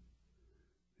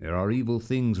 There are evil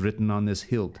things written on this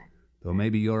hilt, though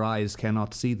maybe your eyes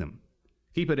cannot see them.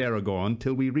 Keep it, Aragorn,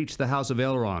 till we reach the house of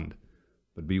Elrond,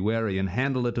 but be wary and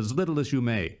handle it as little as you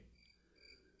may.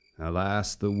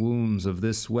 Alas, the wounds of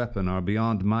this weapon are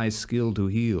beyond my skill to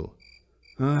heal.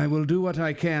 I will do what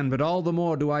I can, but all the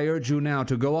more do I urge you now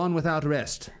to go on without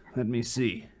rest. Let me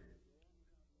see.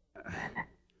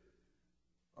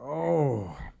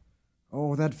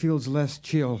 Oh, that feels less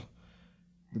chill.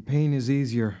 The pain is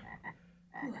easier.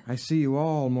 I see you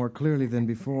all more clearly than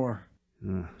before.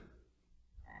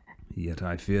 Yet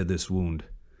I fear this wound.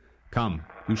 Come,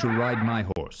 you shall ride my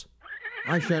horse.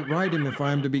 I shan't ride him if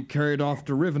I am to be carried off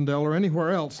to Rivendell or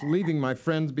anywhere else, leaving my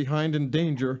friends behind in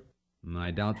danger.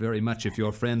 I doubt very much if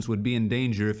your friends would be in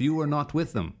danger if you were not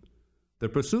with them. The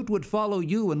pursuit would follow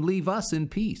you and leave us in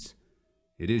peace.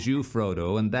 It is you,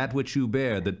 Frodo, and that which you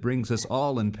bear that brings us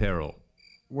all in peril.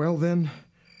 Well then,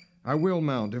 I will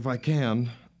mount if I can.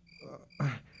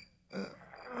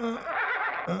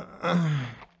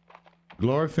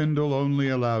 Glorfindel only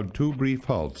allowed 2 brief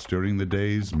halts during the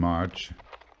day's march,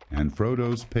 and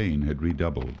Frodo's pain had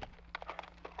redoubled.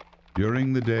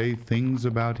 During the day, things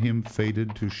about him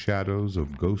faded to shadows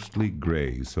of ghostly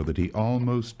gray, so that he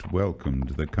almost welcomed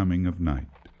the coming of night.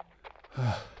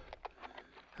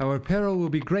 Our peril will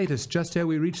be greatest just ere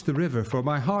we reach the river, for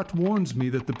my heart warns me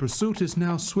that the pursuit is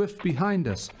now swift behind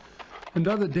us, and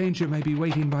other danger may be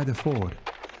waiting by the ford.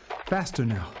 Faster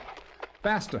now.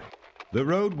 Faster. The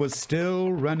road was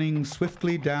still running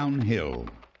swiftly downhill.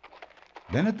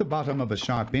 Then at the bottom of a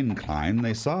sharp incline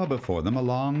they saw before them a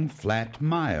long, flat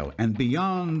mile, and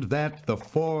beyond that the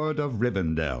ford of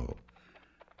Rivendell.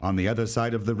 On the other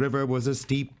side of the river was a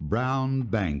steep brown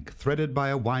bank, threaded by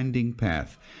a winding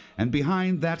path, and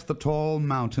behind that the tall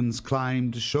mountains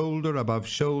climbed shoulder above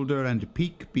shoulder and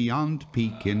peak beyond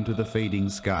peak into the fading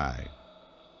sky.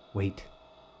 Wait.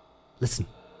 Listen.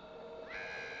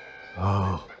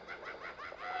 Oh.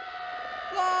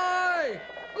 Fly!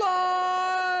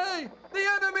 Fly! The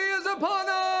enemy is upon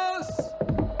us!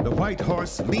 The white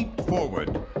horse leaped forward.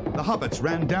 The hobbits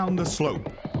ran down the slope.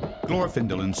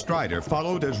 Glorfindel and Strider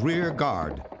followed as rear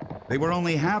guard. They were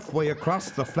only halfway across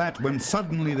the flat when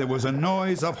suddenly there was a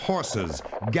noise of horses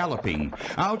galloping.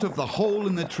 Out of the hole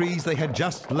in the trees they had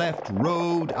just left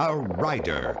rode a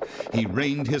rider. He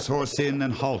reined his horse in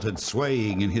and halted,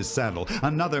 swaying in his saddle.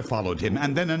 Another followed him,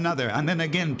 and then another, and then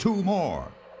again 2 more.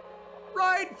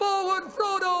 Ride forward,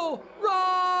 Frodo!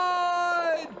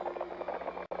 Ride!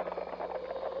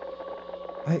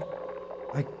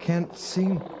 I can't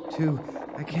seem to...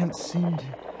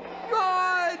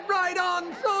 Ride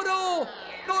on, Frodo!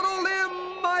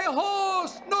 Nodolim, my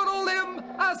horse! Nodolim,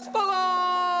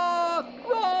 Asfaloth!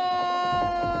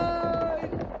 Ride!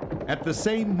 At the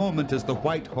same moment as the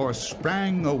white horse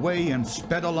sprang away and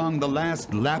sped along the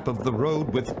last lap of the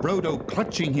road with Frodo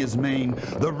clutching his mane,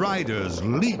 the riders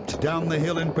leaped down the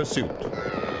hill in pursuit.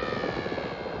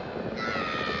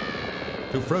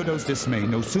 To Frodo's dismay,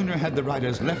 no sooner had the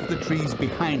riders left the trees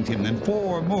behind him than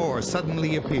 4 more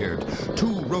suddenly appeared.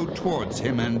 2 rode towards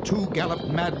him, and 2 galloped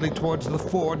madly towards the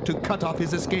ford to cut off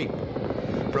his escape.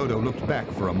 Frodo looked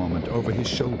back for a moment over his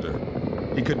shoulder.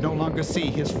 He could no longer see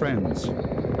his friends.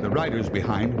 The riders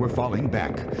behind were falling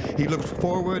back. He looked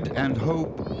forward and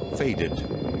hope faded.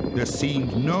 There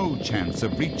seemed no chance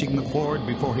of reaching the ford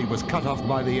before he was cut off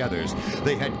by the others.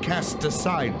 They had cast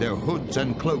aside their hoods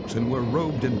and cloaks and were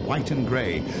robed in white and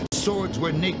gray. Swords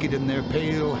were naked in their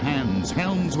pale hands.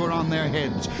 Helms were on their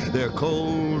heads. Their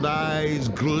cold eyes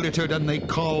glittered, and they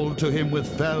called to him with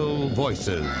fell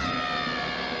voices.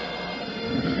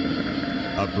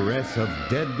 A breath of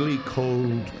deadly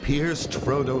cold pierced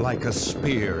Frodo like a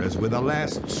spear, as with a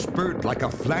last spurt, like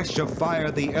a flash of fire,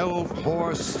 the elf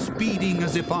horse, speeding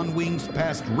as if on wings,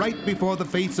 passed right before the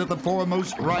face of the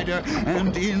foremost rider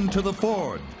and into the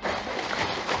ford.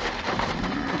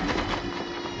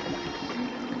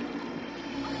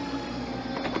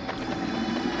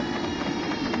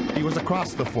 He was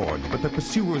across the ford, but the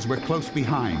pursuers were close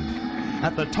behind.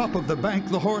 At the top of the bank,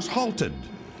 the horse halted.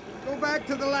 Go back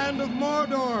to the land of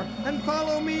Mordor and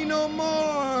follow me no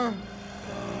more.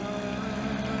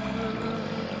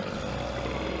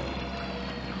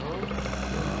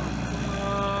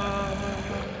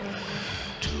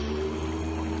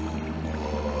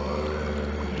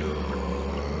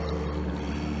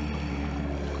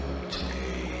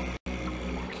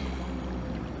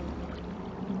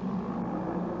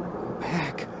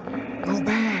 Go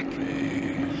back.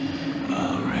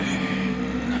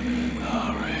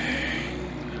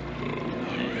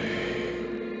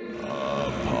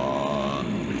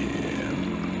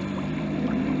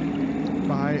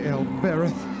 By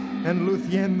Elbereth and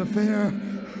Luthien the Fair,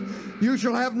 you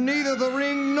shall have neither the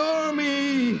ring nor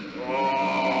me.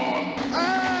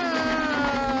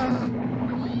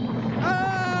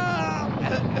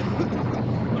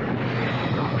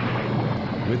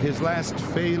 With his last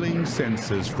failing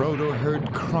senses, Frodo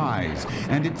heard cries,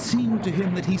 and it seemed to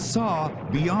him that he saw,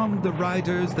 beyond the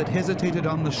riders that hesitated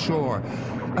on the shore,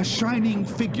 a shining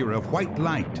figure of white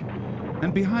light,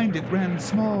 and behind it ran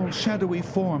small, shadowy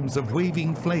forms of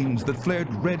waving flames that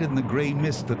flared red in the gray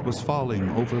mist that was falling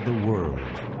over the world.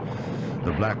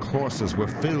 The black horses were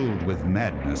filled with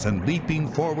madness, and leaping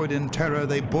forward in terror,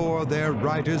 they bore their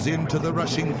riders into the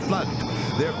rushing flood.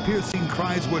 Their piercing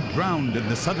cries were drowned in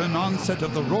the sudden onset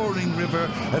of the roaring river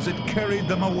as it carried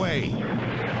them away.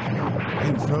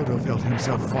 Then Frodo felt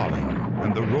himself falling,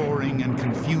 and the roaring and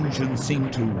confusion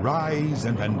seemed to rise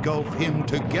and engulf him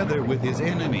together with his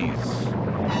enemies.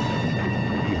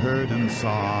 He heard and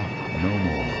saw no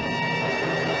more.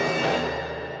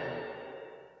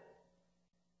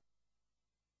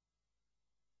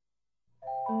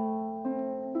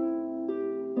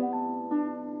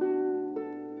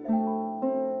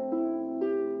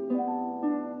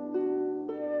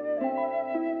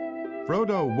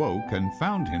 Frodo woke and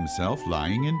found himself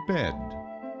lying in bed.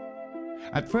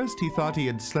 At first he thought he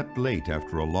had slept late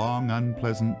after a long,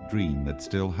 unpleasant dream that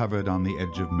still hovered on the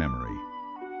edge of memory.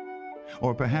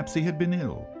 Or perhaps he had been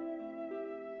ill.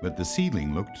 But the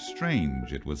ceiling looked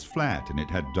strange. It was flat, and it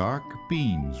had dark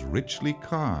beams richly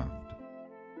carved.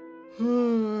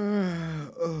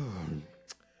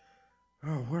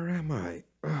 Where am I?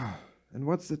 And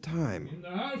what's the time? In the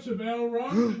house of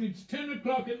Elrond, and it's 10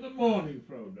 o'clock in the morning,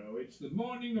 Frodo. It's the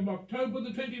morning of October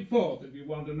the 24th, if you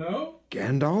want to know.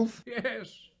 Gandalf?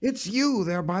 Yes. It's you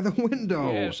there by the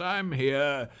window. Yes, I'm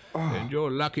here. And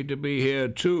you're lucky to be here,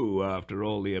 too, after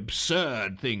all the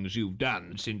absurd things you've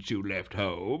done since you left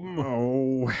home.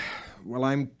 Oh, well,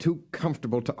 I'm too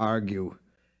comfortable to argue.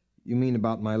 You mean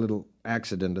about my little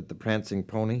accident at the Prancing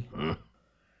Pony? Huh?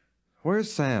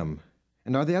 Where's Sam?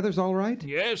 And are the others all right?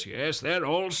 Yes, they're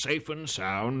all safe and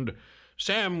sound.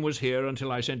 Sam was here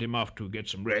until I sent him off to get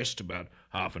some rest about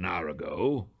half an hour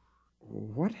ago.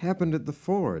 What happened at the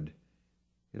ford?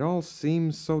 It all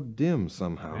seems so dim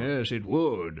somehow. Yes, it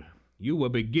would. You were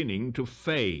beginning to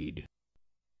fade.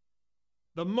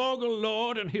 The Morgul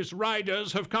Lord and his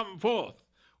riders have come forth.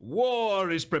 War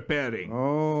is preparing.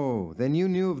 Oh, then you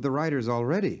knew of the riders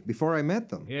already, before I met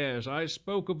them. Yes, I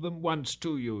spoke of them once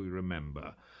to you,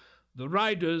 remember. The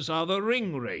riders are the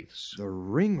Ringwraiths. The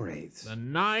Ringwraiths? The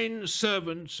 9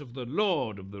 servants of the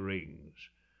Lord of the Rings.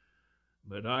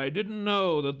 But I didn't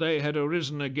know that they had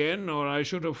arisen again, or I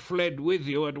should have fled with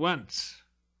you at once.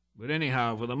 But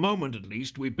anyhow, for the moment at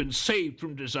least, we've been saved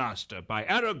from disaster by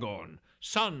Aragorn,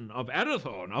 son of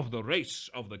Arathorn of the race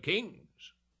of the kings.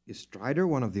 Is Strider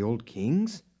one of the old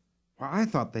kings? Why, I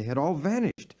thought they had all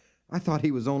vanished. I thought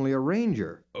he was only a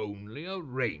ranger. Only a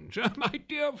ranger? My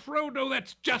dear Frodo,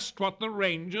 that's just what the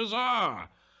rangers are.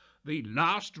 The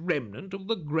last remnant of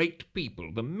the great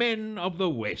people, the men of the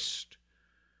West.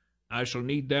 I shall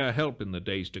need their help in the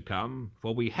days to come,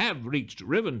 for we have reached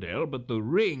Rivendell, but the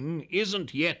ring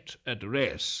isn't yet at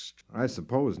rest. I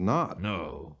suppose not.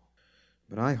 No.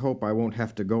 But I hope I won't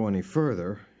have to go any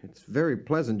further. It's very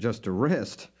pleasant just to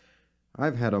rest.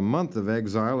 I've had a month of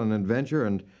exile and adventure,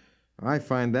 and I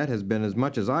find that has been as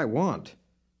much as I want.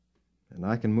 And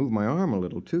I can move my arm a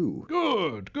little, too.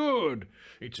 Good, good.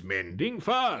 It's mending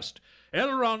fast.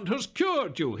 Elrond has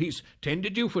cured you. He's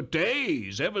tended you for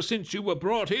days, ever since you were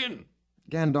brought in.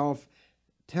 Gandalf,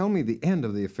 tell me the end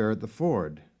of the affair at the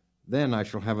ford. Then I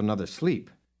shall have another sleep.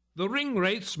 The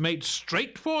Ringwraiths made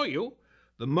straight for you.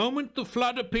 The moment the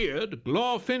flood appeared,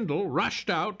 Glorfindel rushed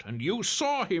out, and you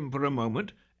saw him for a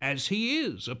moment, as he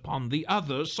is upon the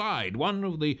other side, one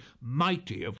of the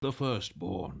mighty of the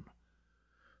firstborn.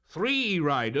 3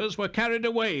 riders were carried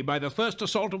away by the first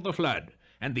assault of the flood,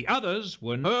 and the others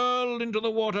were hurled into the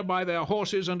water by their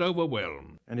horses and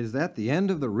overwhelmed. And is that the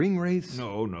end of the Ringwraiths?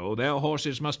 No, no, their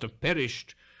horses must have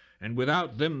perished, and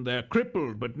without them they're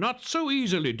crippled, but not so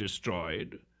easily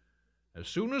destroyed. As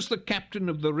soon as the captain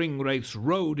of the Ringwraiths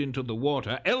rode into the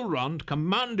water, Elrond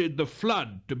commanded the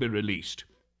flood to be released.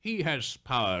 He has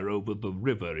power over the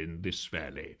river in this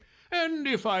valley. And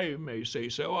if I may say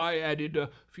so, I added a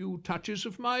few touches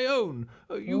of my own.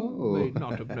 You may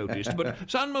not have noticed, but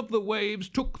some of the waves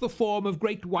took the form of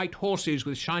great white horses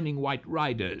with shining white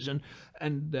riders,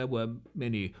 and there were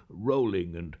many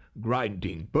rolling and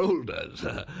grinding boulders.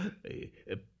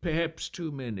 Perhaps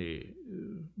too many.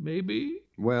 Maybe?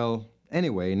 Well,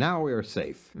 anyway, now we are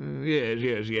safe.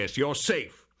 Yes, you're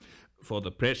safe. For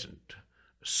the present.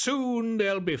 Soon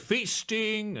there'll be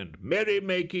feasting and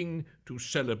merrymaking to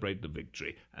celebrate the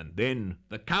victory, and then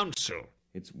the council.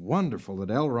 It's wonderful that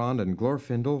Elrond and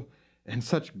Glorfindel, and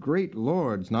such great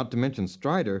lords, not to mention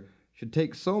Strider, should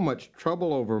take so much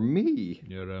trouble over me.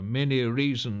 There are many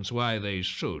reasons why they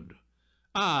should.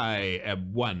 I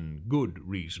am one good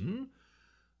reason.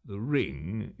 The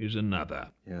ring is another.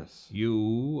 Yes.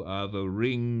 You are the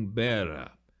ring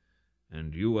bearer.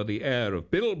 And you are the heir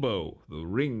of Bilbo, the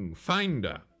ring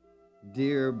finder.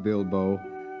 Dear Bilbo,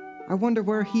 I wonder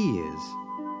where he is.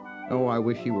 Oh, I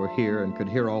wish he were here and could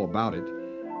hear all about it.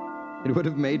 It would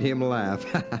have made him laugh.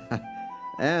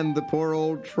 And the poor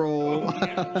old troll. Oh,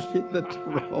 yes. The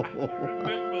troll.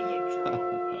 Remember the troll.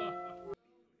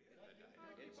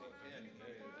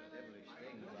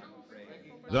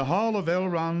 The hall of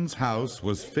Elrond's house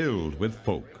was filled with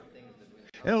folk.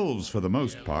 Elves for the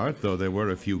most part, though there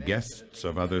were a few guests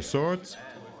of other sorts.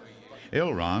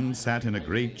 Elrond sat in a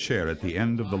great chair at the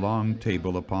end of the long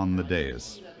table upon the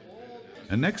dais.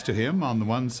 And next to him, on the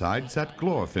one side, sat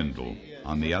Glorfindel,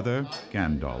 on the other,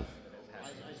 Gandalf.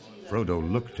 Frodo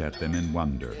looked at them in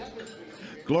wonder.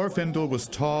 Glorfindel was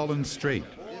tall and straight.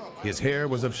 His hair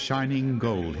was of shining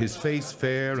gold, his face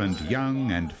fair and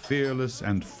young and fearless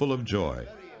and full of joy.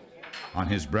 On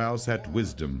his brow sat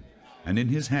wisdom, and in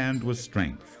his hand was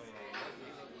strength.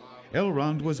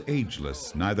 Elrond was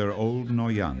ageless, neither old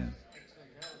nor young.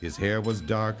 His hair was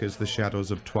dark as the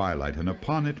shadows of twilight, and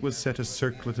upon it was set a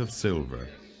circlet of silver.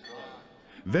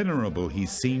 Venerable he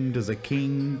seemed as a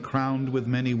king crowned with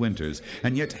many winters,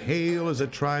 and yet hale as a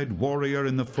tried warrior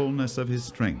in the fullness of his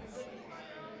strength.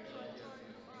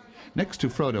 Next to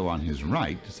Frodo on his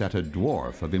right sat a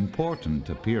dwarf of important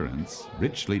appearance,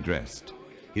 richly dressed.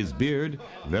 His beard,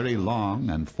 very long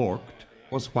and forked,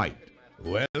 was white.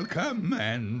 Welcome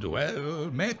and well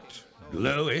met.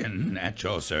 Glowin at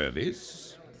your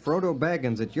service. Frodo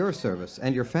Baggins at your service,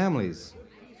 and your family's.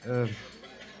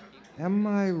 Am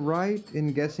I right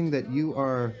in guessing that you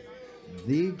are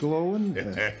the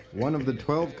Glowin? One of the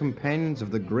 12 companions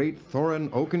of the great Thorin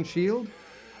Oakenshield?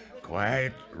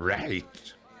 Quite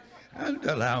right. And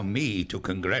allow me to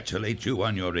congratulate you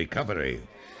on your recovery.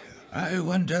 I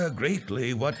wonder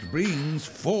greatly what brings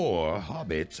 4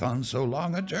 hobbits on so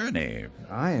long a journey.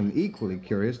 I am equally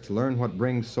curious to learn what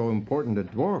brings so important a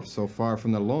dwarf so far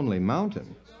from the Lonely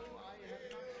Mountain.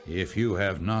 If you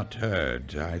have not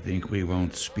heard, I think we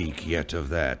won't speak yet of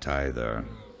that either.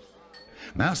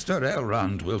 Master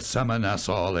Elrond will summon us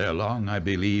all ere long, I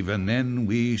believe, and then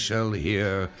we shall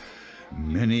hear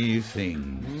many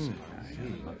things.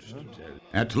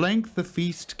 At length the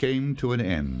feast came to an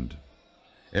end.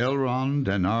 Elrond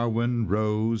and Arwen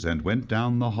rose and went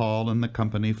down the hall, and the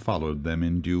company followed them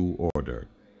in due order.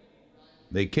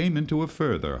 They came into a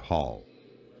further hall.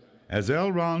 As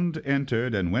Elrond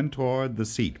entered and went toward the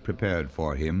seat prepared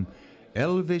for him,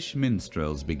 elvish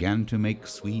minstrels began to make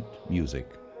sweet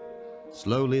music.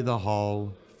 Slowly the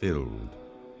hall filled,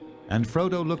 and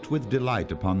Frodo looked with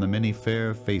delight upon the many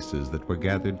fair faces that were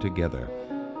gathered together.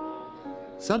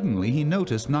 Suddenly he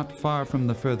noticed not far from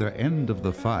the further end of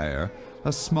the fire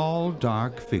a small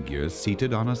dark figure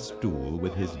seated on a stool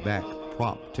with his back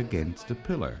propped against a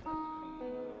pillar.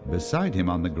 Beside him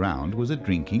on the ground was a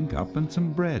drinking cup and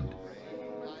some bread.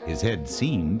 His head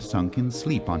seemed sunk in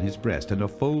sleep on his breast, and a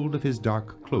fold of his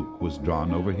dark cloak was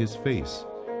drawn over his face.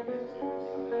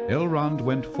 Elrond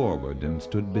went forward and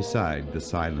stood beside the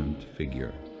silent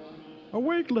figure.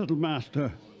 Awake, little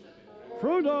master.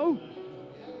 Frodo!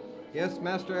 Yes,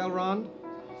 Master Elrond?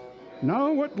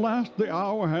 Now at last the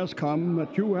hour has come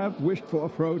that you have wished for,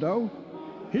 Frodo.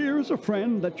 Here is a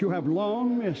friend that you have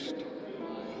long missed.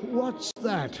 What's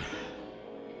that?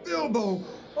 Bilbo!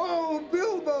 Oh,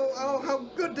 Bilbo! Oh, how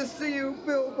good to see you,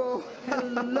 Bilbo!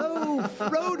 Hello,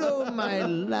 Frodo, my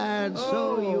lad.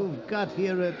 So you've got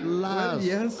here at last. Well,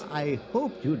 yes. I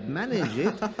hoped you'd manage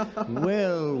it.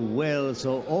 Well,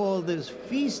 so all this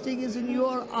feasting is in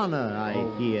your honor, I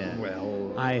hear.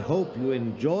 Well... I hope you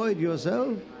enjoyed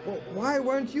yourself. Well, why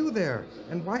weren't you there?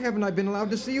 And why haven't I been allowed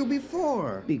to see you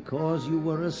before? Because you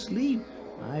were asleep.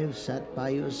 I've sat by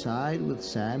your side with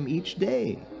Sam each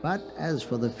day. But as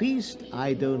for the feast,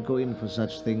 I don't go in for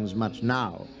such things much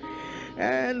now.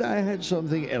 And I had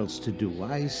something else to do.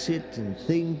 I sit and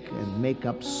think and make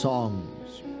up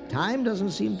songs. Time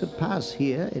doesn't seem to pass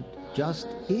here. It just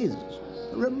is.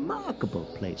 A remarkable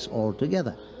place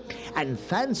altogether. And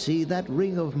fancy that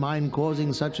ring of mine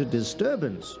causing such a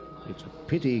disturbance. It's a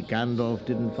pity Gandalf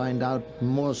didn't find out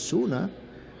more sooner.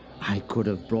 I could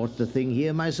have brought the thing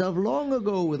here myself long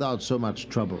ago without so much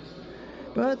trouble.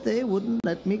 But they wouldn't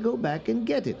let me go back and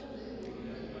get it.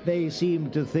 They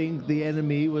seemed to think the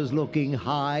enemy was looking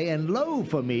high and low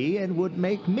for me and would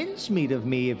make mincemeat of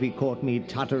me if he caught me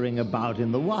tuttering about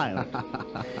in the wild.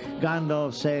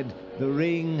 Gandalf said, "The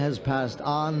ring has passed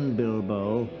on,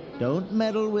 Bilbo. Don't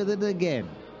meddle with it again."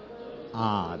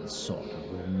 Odd sort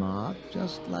of remark,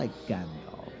 just like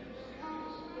Gandalf.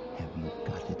 Have you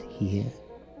got it here?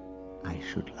 I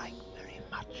should like very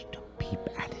much to peep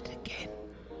at it again.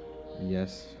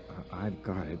 Yes, I've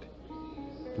got it.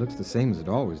 Looks the same as it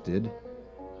always did.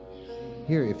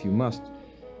 Here, if you must.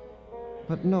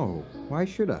 But no, why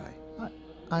should I?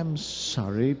 I'm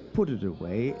sorry, put it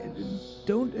away.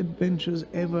 Don't adventures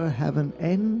ever have an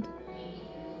end?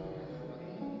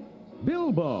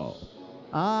 Bilbo!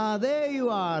 Ah, there you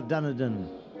are, Dunedain.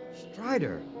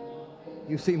 Strider!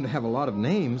 You seem to have a lot of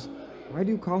names. Why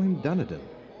do you call him Dunedain?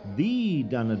 The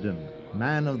Dunedain,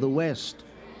 man of the West.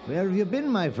 Where have you been,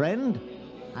 my friend?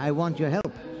 I want your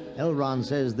help. Elrond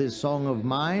says this song of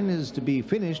mine is to be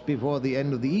finished before the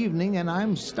end of the evening, and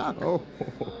I'm stuck. Oh.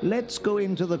 Let's go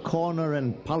into the corner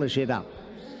and polish it up.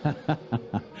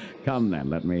 Come then,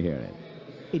 let me hear it.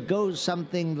 It goes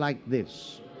something like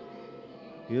this.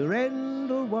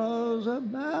 Durendal was a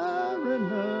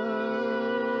mariner.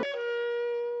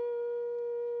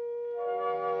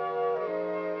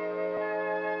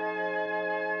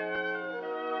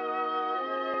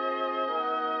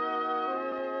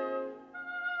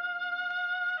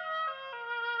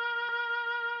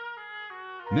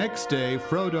 Next day,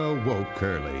 Frodo woke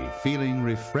early, feeling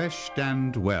refreshed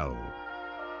and well.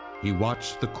 He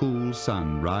watched the cool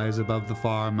sun rise above the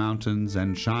far mountains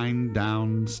and shine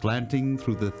down, slanting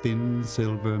through the thin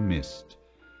silver mist.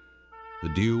 The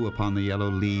dew upon the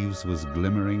yellow leaves was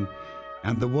glimmering,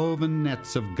 and the woven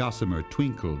nets of gossamer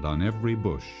twinkled on every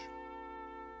bush.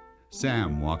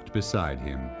 Sam walked beside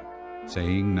him,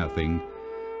 saying nothing,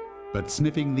 but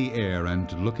sniffing the air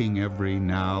and looking every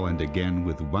now and again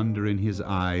with wonder in his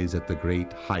eyes at the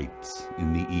great heights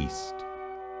in the east.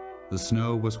 The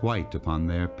snow was white upon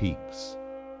their peaks.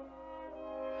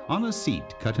 On a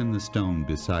seat cut in the stone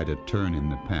beside a turn in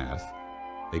the path,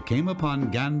 they came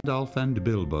upon Gandalf and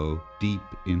Bilbo deep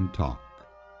in talk.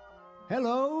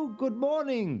 Hello, good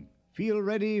morning. Feel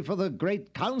ready for the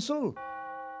great council?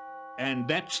 And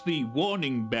that's the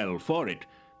warning bell for it.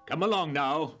 Come along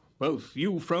now. Both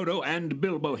you, Frodo, and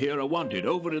Bilbo here are wanted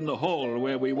over in the hall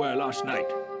where we were last night.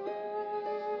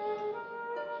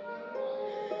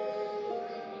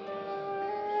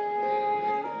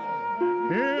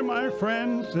 Here, my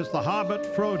friends, is the hobbit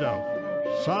Frodo,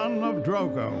 son of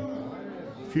Drogo.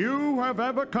 Few have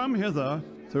ever come hither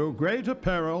through greater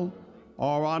peril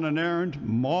or on an errand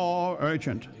more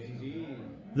urgent.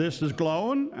 This is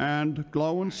Glóin and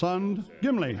Glóin's son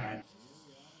Gimli.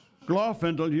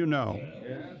 Glorfindel you know.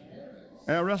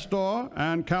 Erestor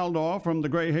and Caldor from the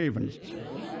Grey Havens.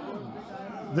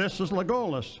 This is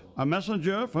Legolas, a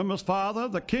messenger from his father,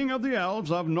 the king of the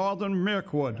elves of northern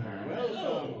Mirkwood.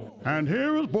 And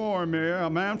here is Boromir, a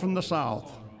man from the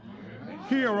south.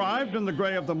 He arrived in the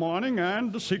gray of the morning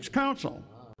and seeks counsel.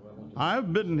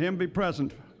 I've bidden him be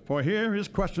present, for here his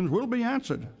questions will be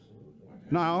answered.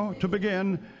 Now, to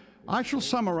begin, I shall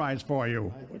summarize for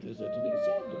you.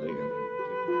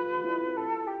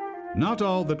 Not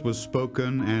all that was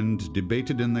spoken and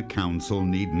debated in the council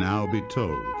need now be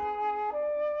told.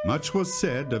 Much was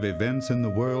said of events in the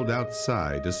world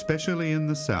outside, especially in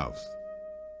the south.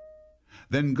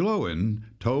 Then Glóin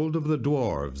told of the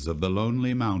dwarves of the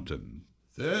Lonely Mountain.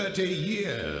 30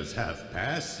 years have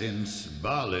passed since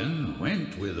Balin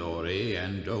went with Ori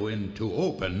and Owen to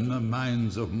open the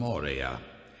mines of Moria.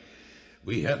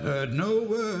 We have heard no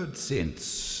word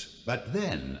since, but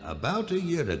then, about a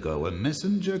year ago, a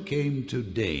messenger came to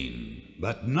Dane,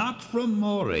 but not from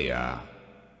Moria,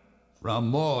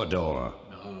 from Mordor,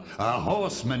 a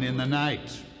horseman in the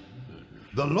night.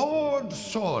 The Lord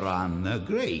Sauron the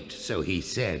Great, so he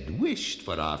said, wished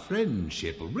for our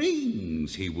friendship,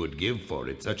 rings he would give for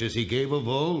it, such as he gave of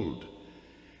old.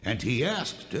 And he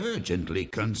asked urgently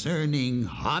concerning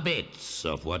hobbits,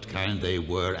 of what kind they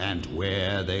were and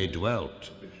where they dwelt.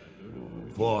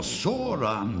 For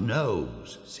Sauron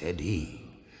knows, said he,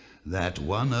 that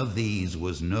one of these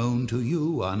was known to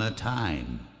you on a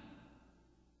time.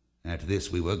 At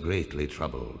this we were greatly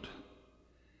troubled.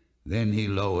 Then he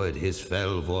lowered his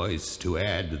fell voice to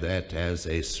add that as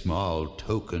a small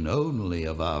token only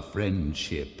of our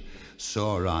friendship,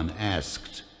 Sauron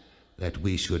asked that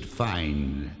we should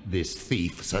find this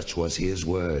thief, such was his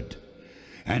word,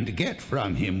 and get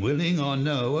from him, willing or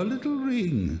no, a little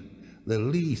ring, the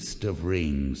least of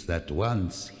rings that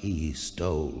once he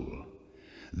stole.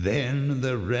 Then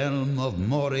the realm of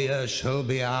Moria shall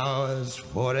be ours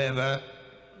forever.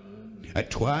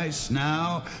 Twice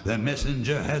now the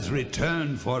messenger has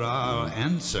returned for our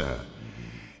answer,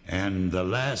 and the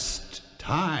last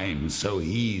time, so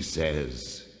he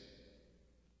says,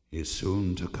 is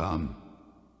soon to come.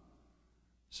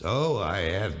 So I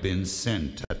have been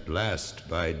sent at last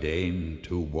by Dane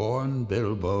to warn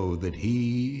Bilbo that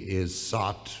he is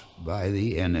sought by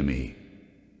the enemy.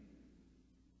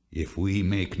 If we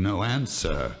make no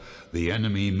answer, the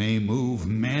enemy may move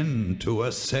men to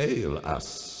assail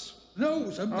us.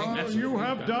 No, you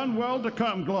have done well to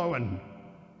come, Glóin.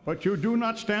 But you do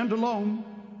not stand alone.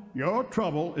 Your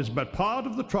trouble is but part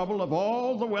of the trouble of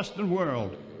all the Western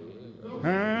world.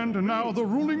 And now the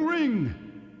ruling ring.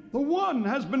 The one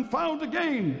has been found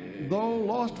again, though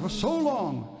lost for so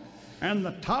long. And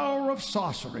the Tower of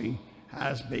Sorcery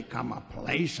has become a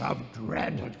place of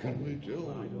dread. What can we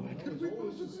do?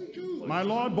 My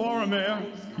Lord Boromir,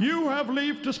 you have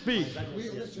leave to speak.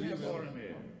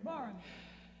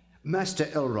 Master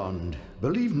Elrond,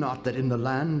 believe not that in the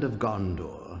land of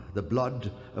Gondor the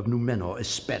blood of Númenor is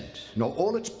spent, nor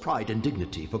all its pride and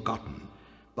dignity forgotten.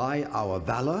 By our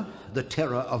valor, the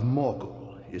terror of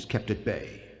Morgul is kept at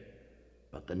bay,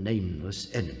 but the nameless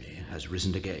enemy has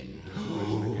risen again.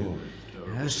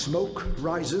 As smoke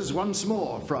rises once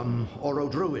more from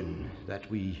Orodruin, that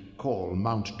we call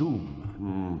Mount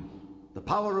Doom. The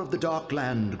power of the Dark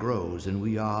Land grows, and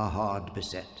we are hard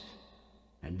beset.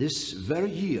 And this very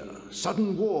year,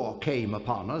 sudden war came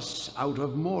upon us out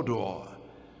of Mordor,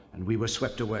 and we were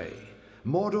swept away.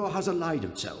 Mordor has allied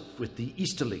itself with the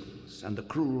Easterlings and the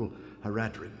cruel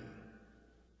Haradrim.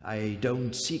 I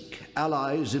don't seek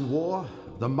allies in war.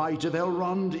 The might of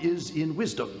Elrond is in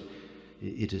wisdom,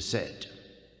 it is said.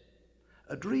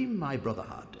 A dream my brother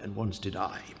had, and once did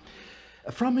I.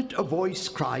 From it a voice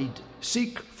cried,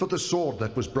 "Seek for the sword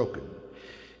that was broken.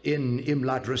 In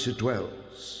Imladris it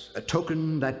dwells, a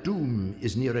token that doom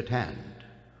is near at hand.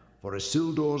 For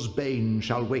Isildur's bane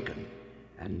shall waken,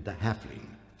 and the halfling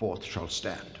forth shall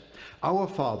stand." Our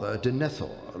father, Denethor,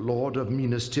 lord of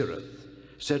Minas Tirith,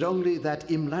 said only that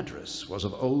Imladris was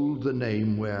of old the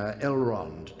name where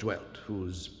Elrond dwelt,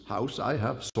 whose house I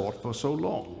have sought for so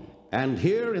long. And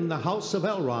here in the house of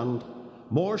Elrond,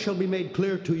 more shall be made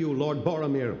clear to you, Lord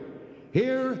Boromir.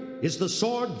 Here is the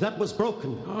sword that was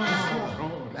broken.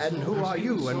 And who are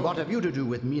you, and what have you to do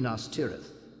with Minas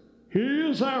Tirith? He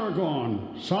is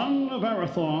Aragorn, son of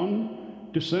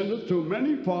Arathorn, descended through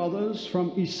many fathers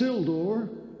from Isildur,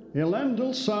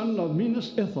 Elendil, son of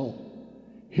Minas Ithil.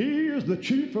 He is the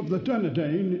chief of the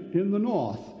Dunedain in the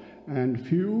north, and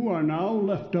few are now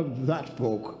left of that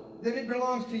folk. Then it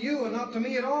belongs to you and not to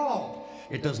me at all.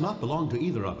 It does not belong to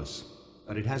either of us,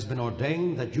 but it has been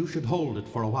ordained that you should hold it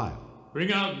for a while.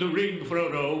 Bring out the ring,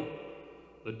 Frodo.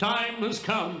 The time has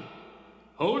come.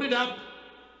 Hold it up,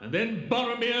 and then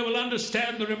Boromir will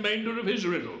understand the remainder of his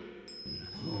riddle.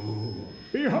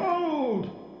 Behold,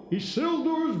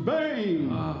 Isildur's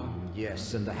bane.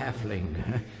 Yes, and the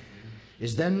halfling.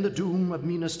 Is then the doom of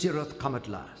Minas Tirith come at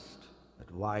last?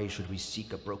 But why should we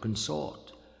seek a broken sword?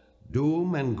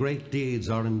 Doom and great deeds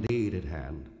are indeed at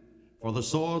hand. For the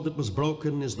sword that was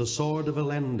broken is the sword of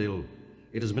Elendil.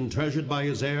 It has been treasured by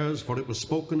his heirs, for it was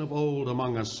spoken of old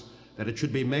among us, that it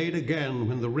should be made again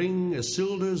when the ring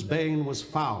Isildur's bane was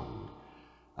found.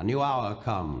 A new hour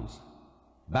comes.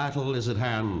 Battle is at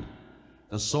hand.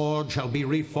 The sword shall be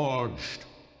reforged.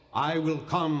 I will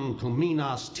come to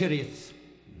Minas Tirith.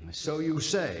 So you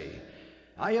say.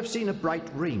 I have seen a bright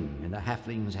ring in a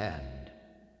halfling's hand.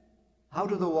 How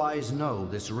do the wise know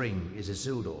this ring is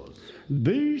Isildur's?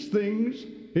 These things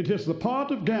it is the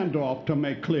part of Gandalf to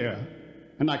make clear,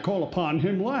 and I call upon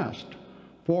him last,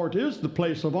 for it is the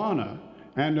place of honor,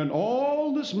 and in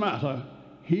all this matter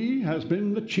he has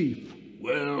been the chief.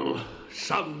 Well,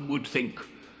 some would think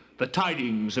the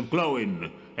tidings of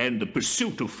Glóin and the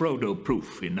pursuit of Frodo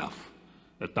proof enough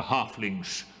that the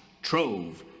halfling's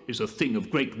trove is a thing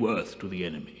of great worth to the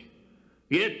enemy.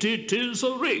 Yet it is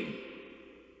a ring.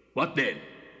 What then?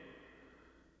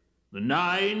 The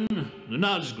 9 the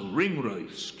Nazgul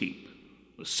ringwraiths keep.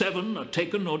 The 7 are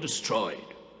taken or destroyed.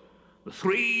 The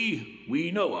 3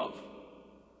 we know of.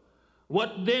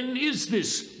 What then is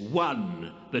this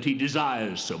one that he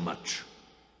desires so much?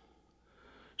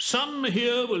 Some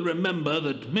here will remember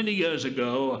that many years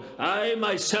ago I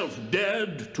myself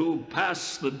dared to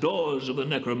pass the doors of the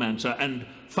necromancer and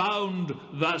found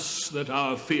thus that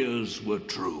our fears were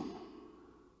true.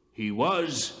 He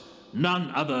was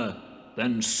none other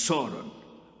than Sauron,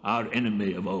 our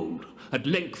enemy of old, at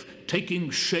length taking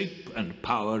shape and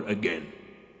power again.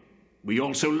 We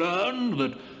also learned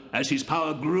that as his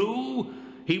power grew,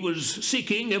 he was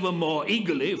seeking ever more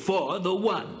eagerly for the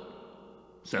One.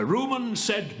 Saruman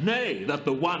said nay, that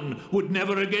the One would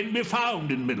never again be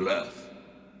found in Middle-earth.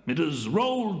 It has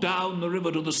rolled down the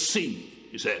river to the sea,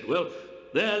 he said. Well,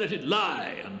 there let it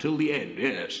lie until the end.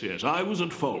 Yes, yes, I was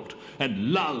at fault,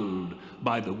 and lulled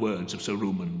by the words of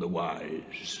Saruman the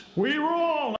Wise. We were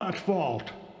all at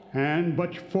fault, and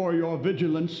but for your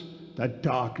vigilance, the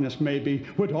darkness maybe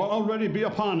would already be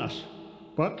upon us.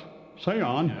 But say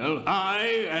on. Well,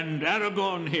 I and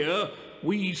Aragorn here,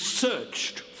 we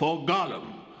searched for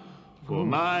Gollum, for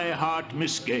my heart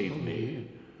misgave me.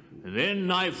 Then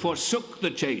I forsook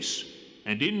the chase,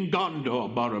 and in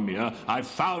Gondor, Boromir, I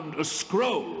found a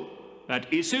scroll that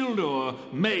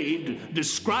Isildur made,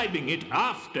 describing it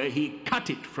after he cut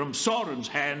it from Sauron's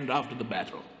hand after the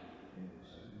battle.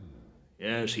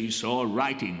 Yes, he saw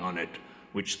writing on it,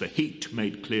 which the heat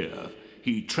made clear.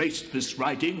 He traced this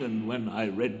writing, and when I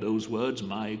read those words,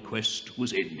 my quest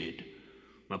was ended.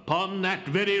 Upon that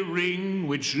very ring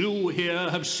which you here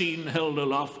have seen held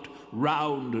aloft,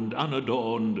 round and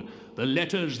unadorned, the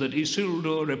letters that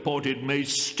Isildur reported may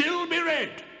still be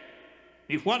read,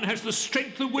 if one has the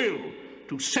strength of will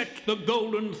to set the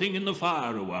golden thing in the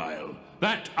fire a while.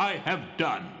 That I have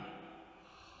done.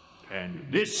 And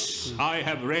this I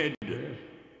have read: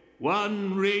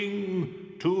 one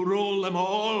ring to rule them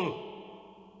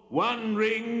all, one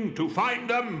ring to find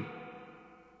them,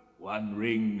 one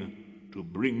ring to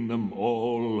bring them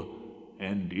all,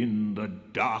 and in the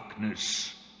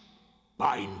darkness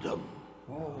bind them.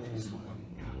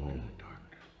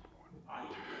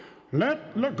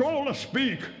 Let Legolas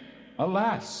speak.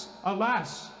 Alas,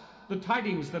 alas, the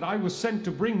tidings that I was sent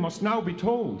to bring must now be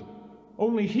told.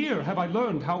 Only here have I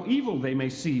learned how evil they may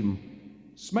seem.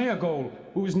 Smeagol,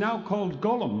 who is now called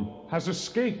Gollum, has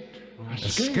escaped.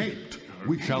 Escaped?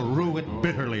 We shall rue it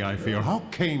bitterly, I fear. How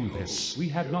came this? We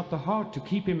had not the heart to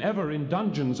keep him ever in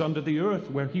dungeons under the earth,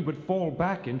 where he would fall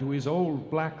back into his old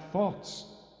black thoughts.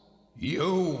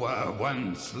 You were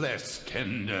once less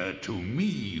tender to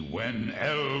me when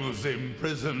elves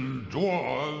imprisoned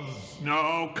dwarves.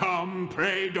 No, come,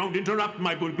 pray don't interrupt,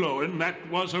 my good Glóin. That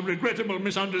was a regrettable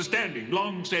misunderstanding,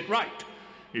 long set right.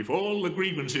 If all the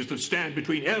grievances that stand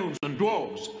between elves and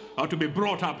dwarves are to be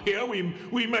brought up here,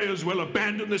 we may as well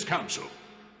abandon this council.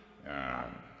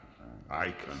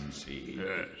 I can see.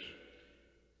 Yes.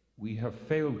 We have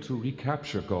failed to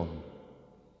recapture Gollum.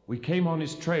 We came on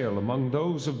his trail among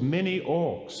those of many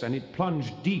orcs, and it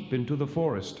plunged deep into the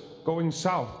forest, going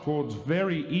south towards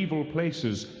very evil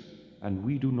places, and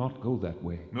we do not go that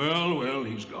way. Well, well,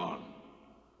 he's gone.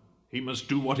 He must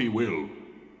do what he will.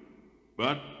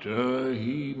 But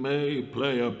he may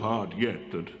play a part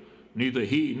yet that neither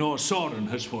he nor Sauron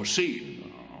has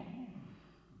foreseen.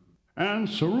 And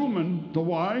Saruman the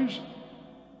Wise,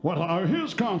 what are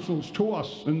his counsels to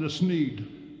us in this need?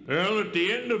 Well, at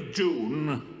the end of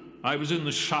June, I was in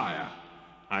the Shire.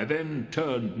 I then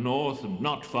turned north, and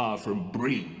not far from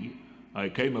Bree, I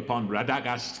came upon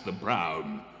Radagast the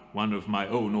Brown, one of my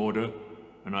own order,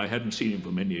 and I hadn't seen him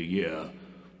for many a year.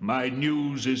 My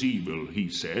news is evil, he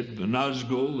said. The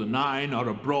Nazgul, the 9, are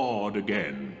abroad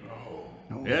again.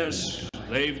 Yes,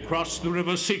 they've crossed the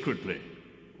river secretly.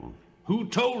 Who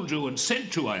told you and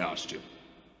sent you, I asked him.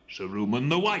 Saruman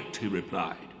the White, he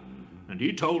replied. And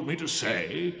he told me to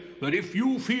say that if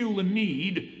you feel the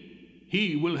need,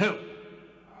 he will help.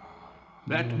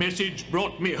 That message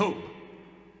brought me hope,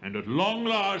 and at long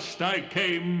last I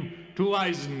came to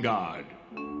Isengard.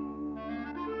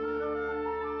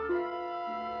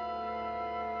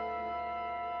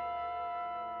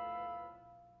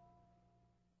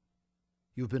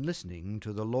 You've been listening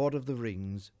to The Lord of the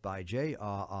Rings by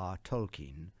J.R.R.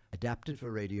 Tolkien, adapted for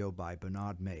radio by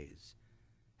Bernard Mays,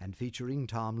 and featuring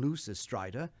Tom Luce as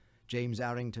Strider, James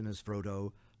Arrington as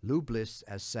Frodo, Lou Bliss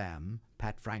as Sam,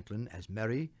 Pat Franklin as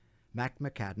Merry, Mac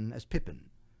McCadden as Pippin,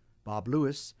 Bob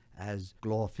Lewis as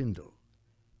Glorfindel,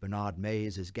 Bernard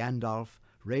Mays as Gandalf,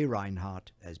 Ray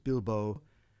Reinhardt as Bilbo,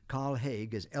 Carl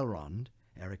Haig as Elrond,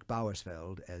 Eric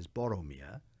Bauersfeld as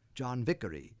Boromir, John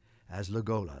Vickery as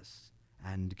Legolas,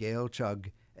 and Gail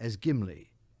Chugg as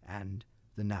Gimli and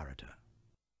the narrator.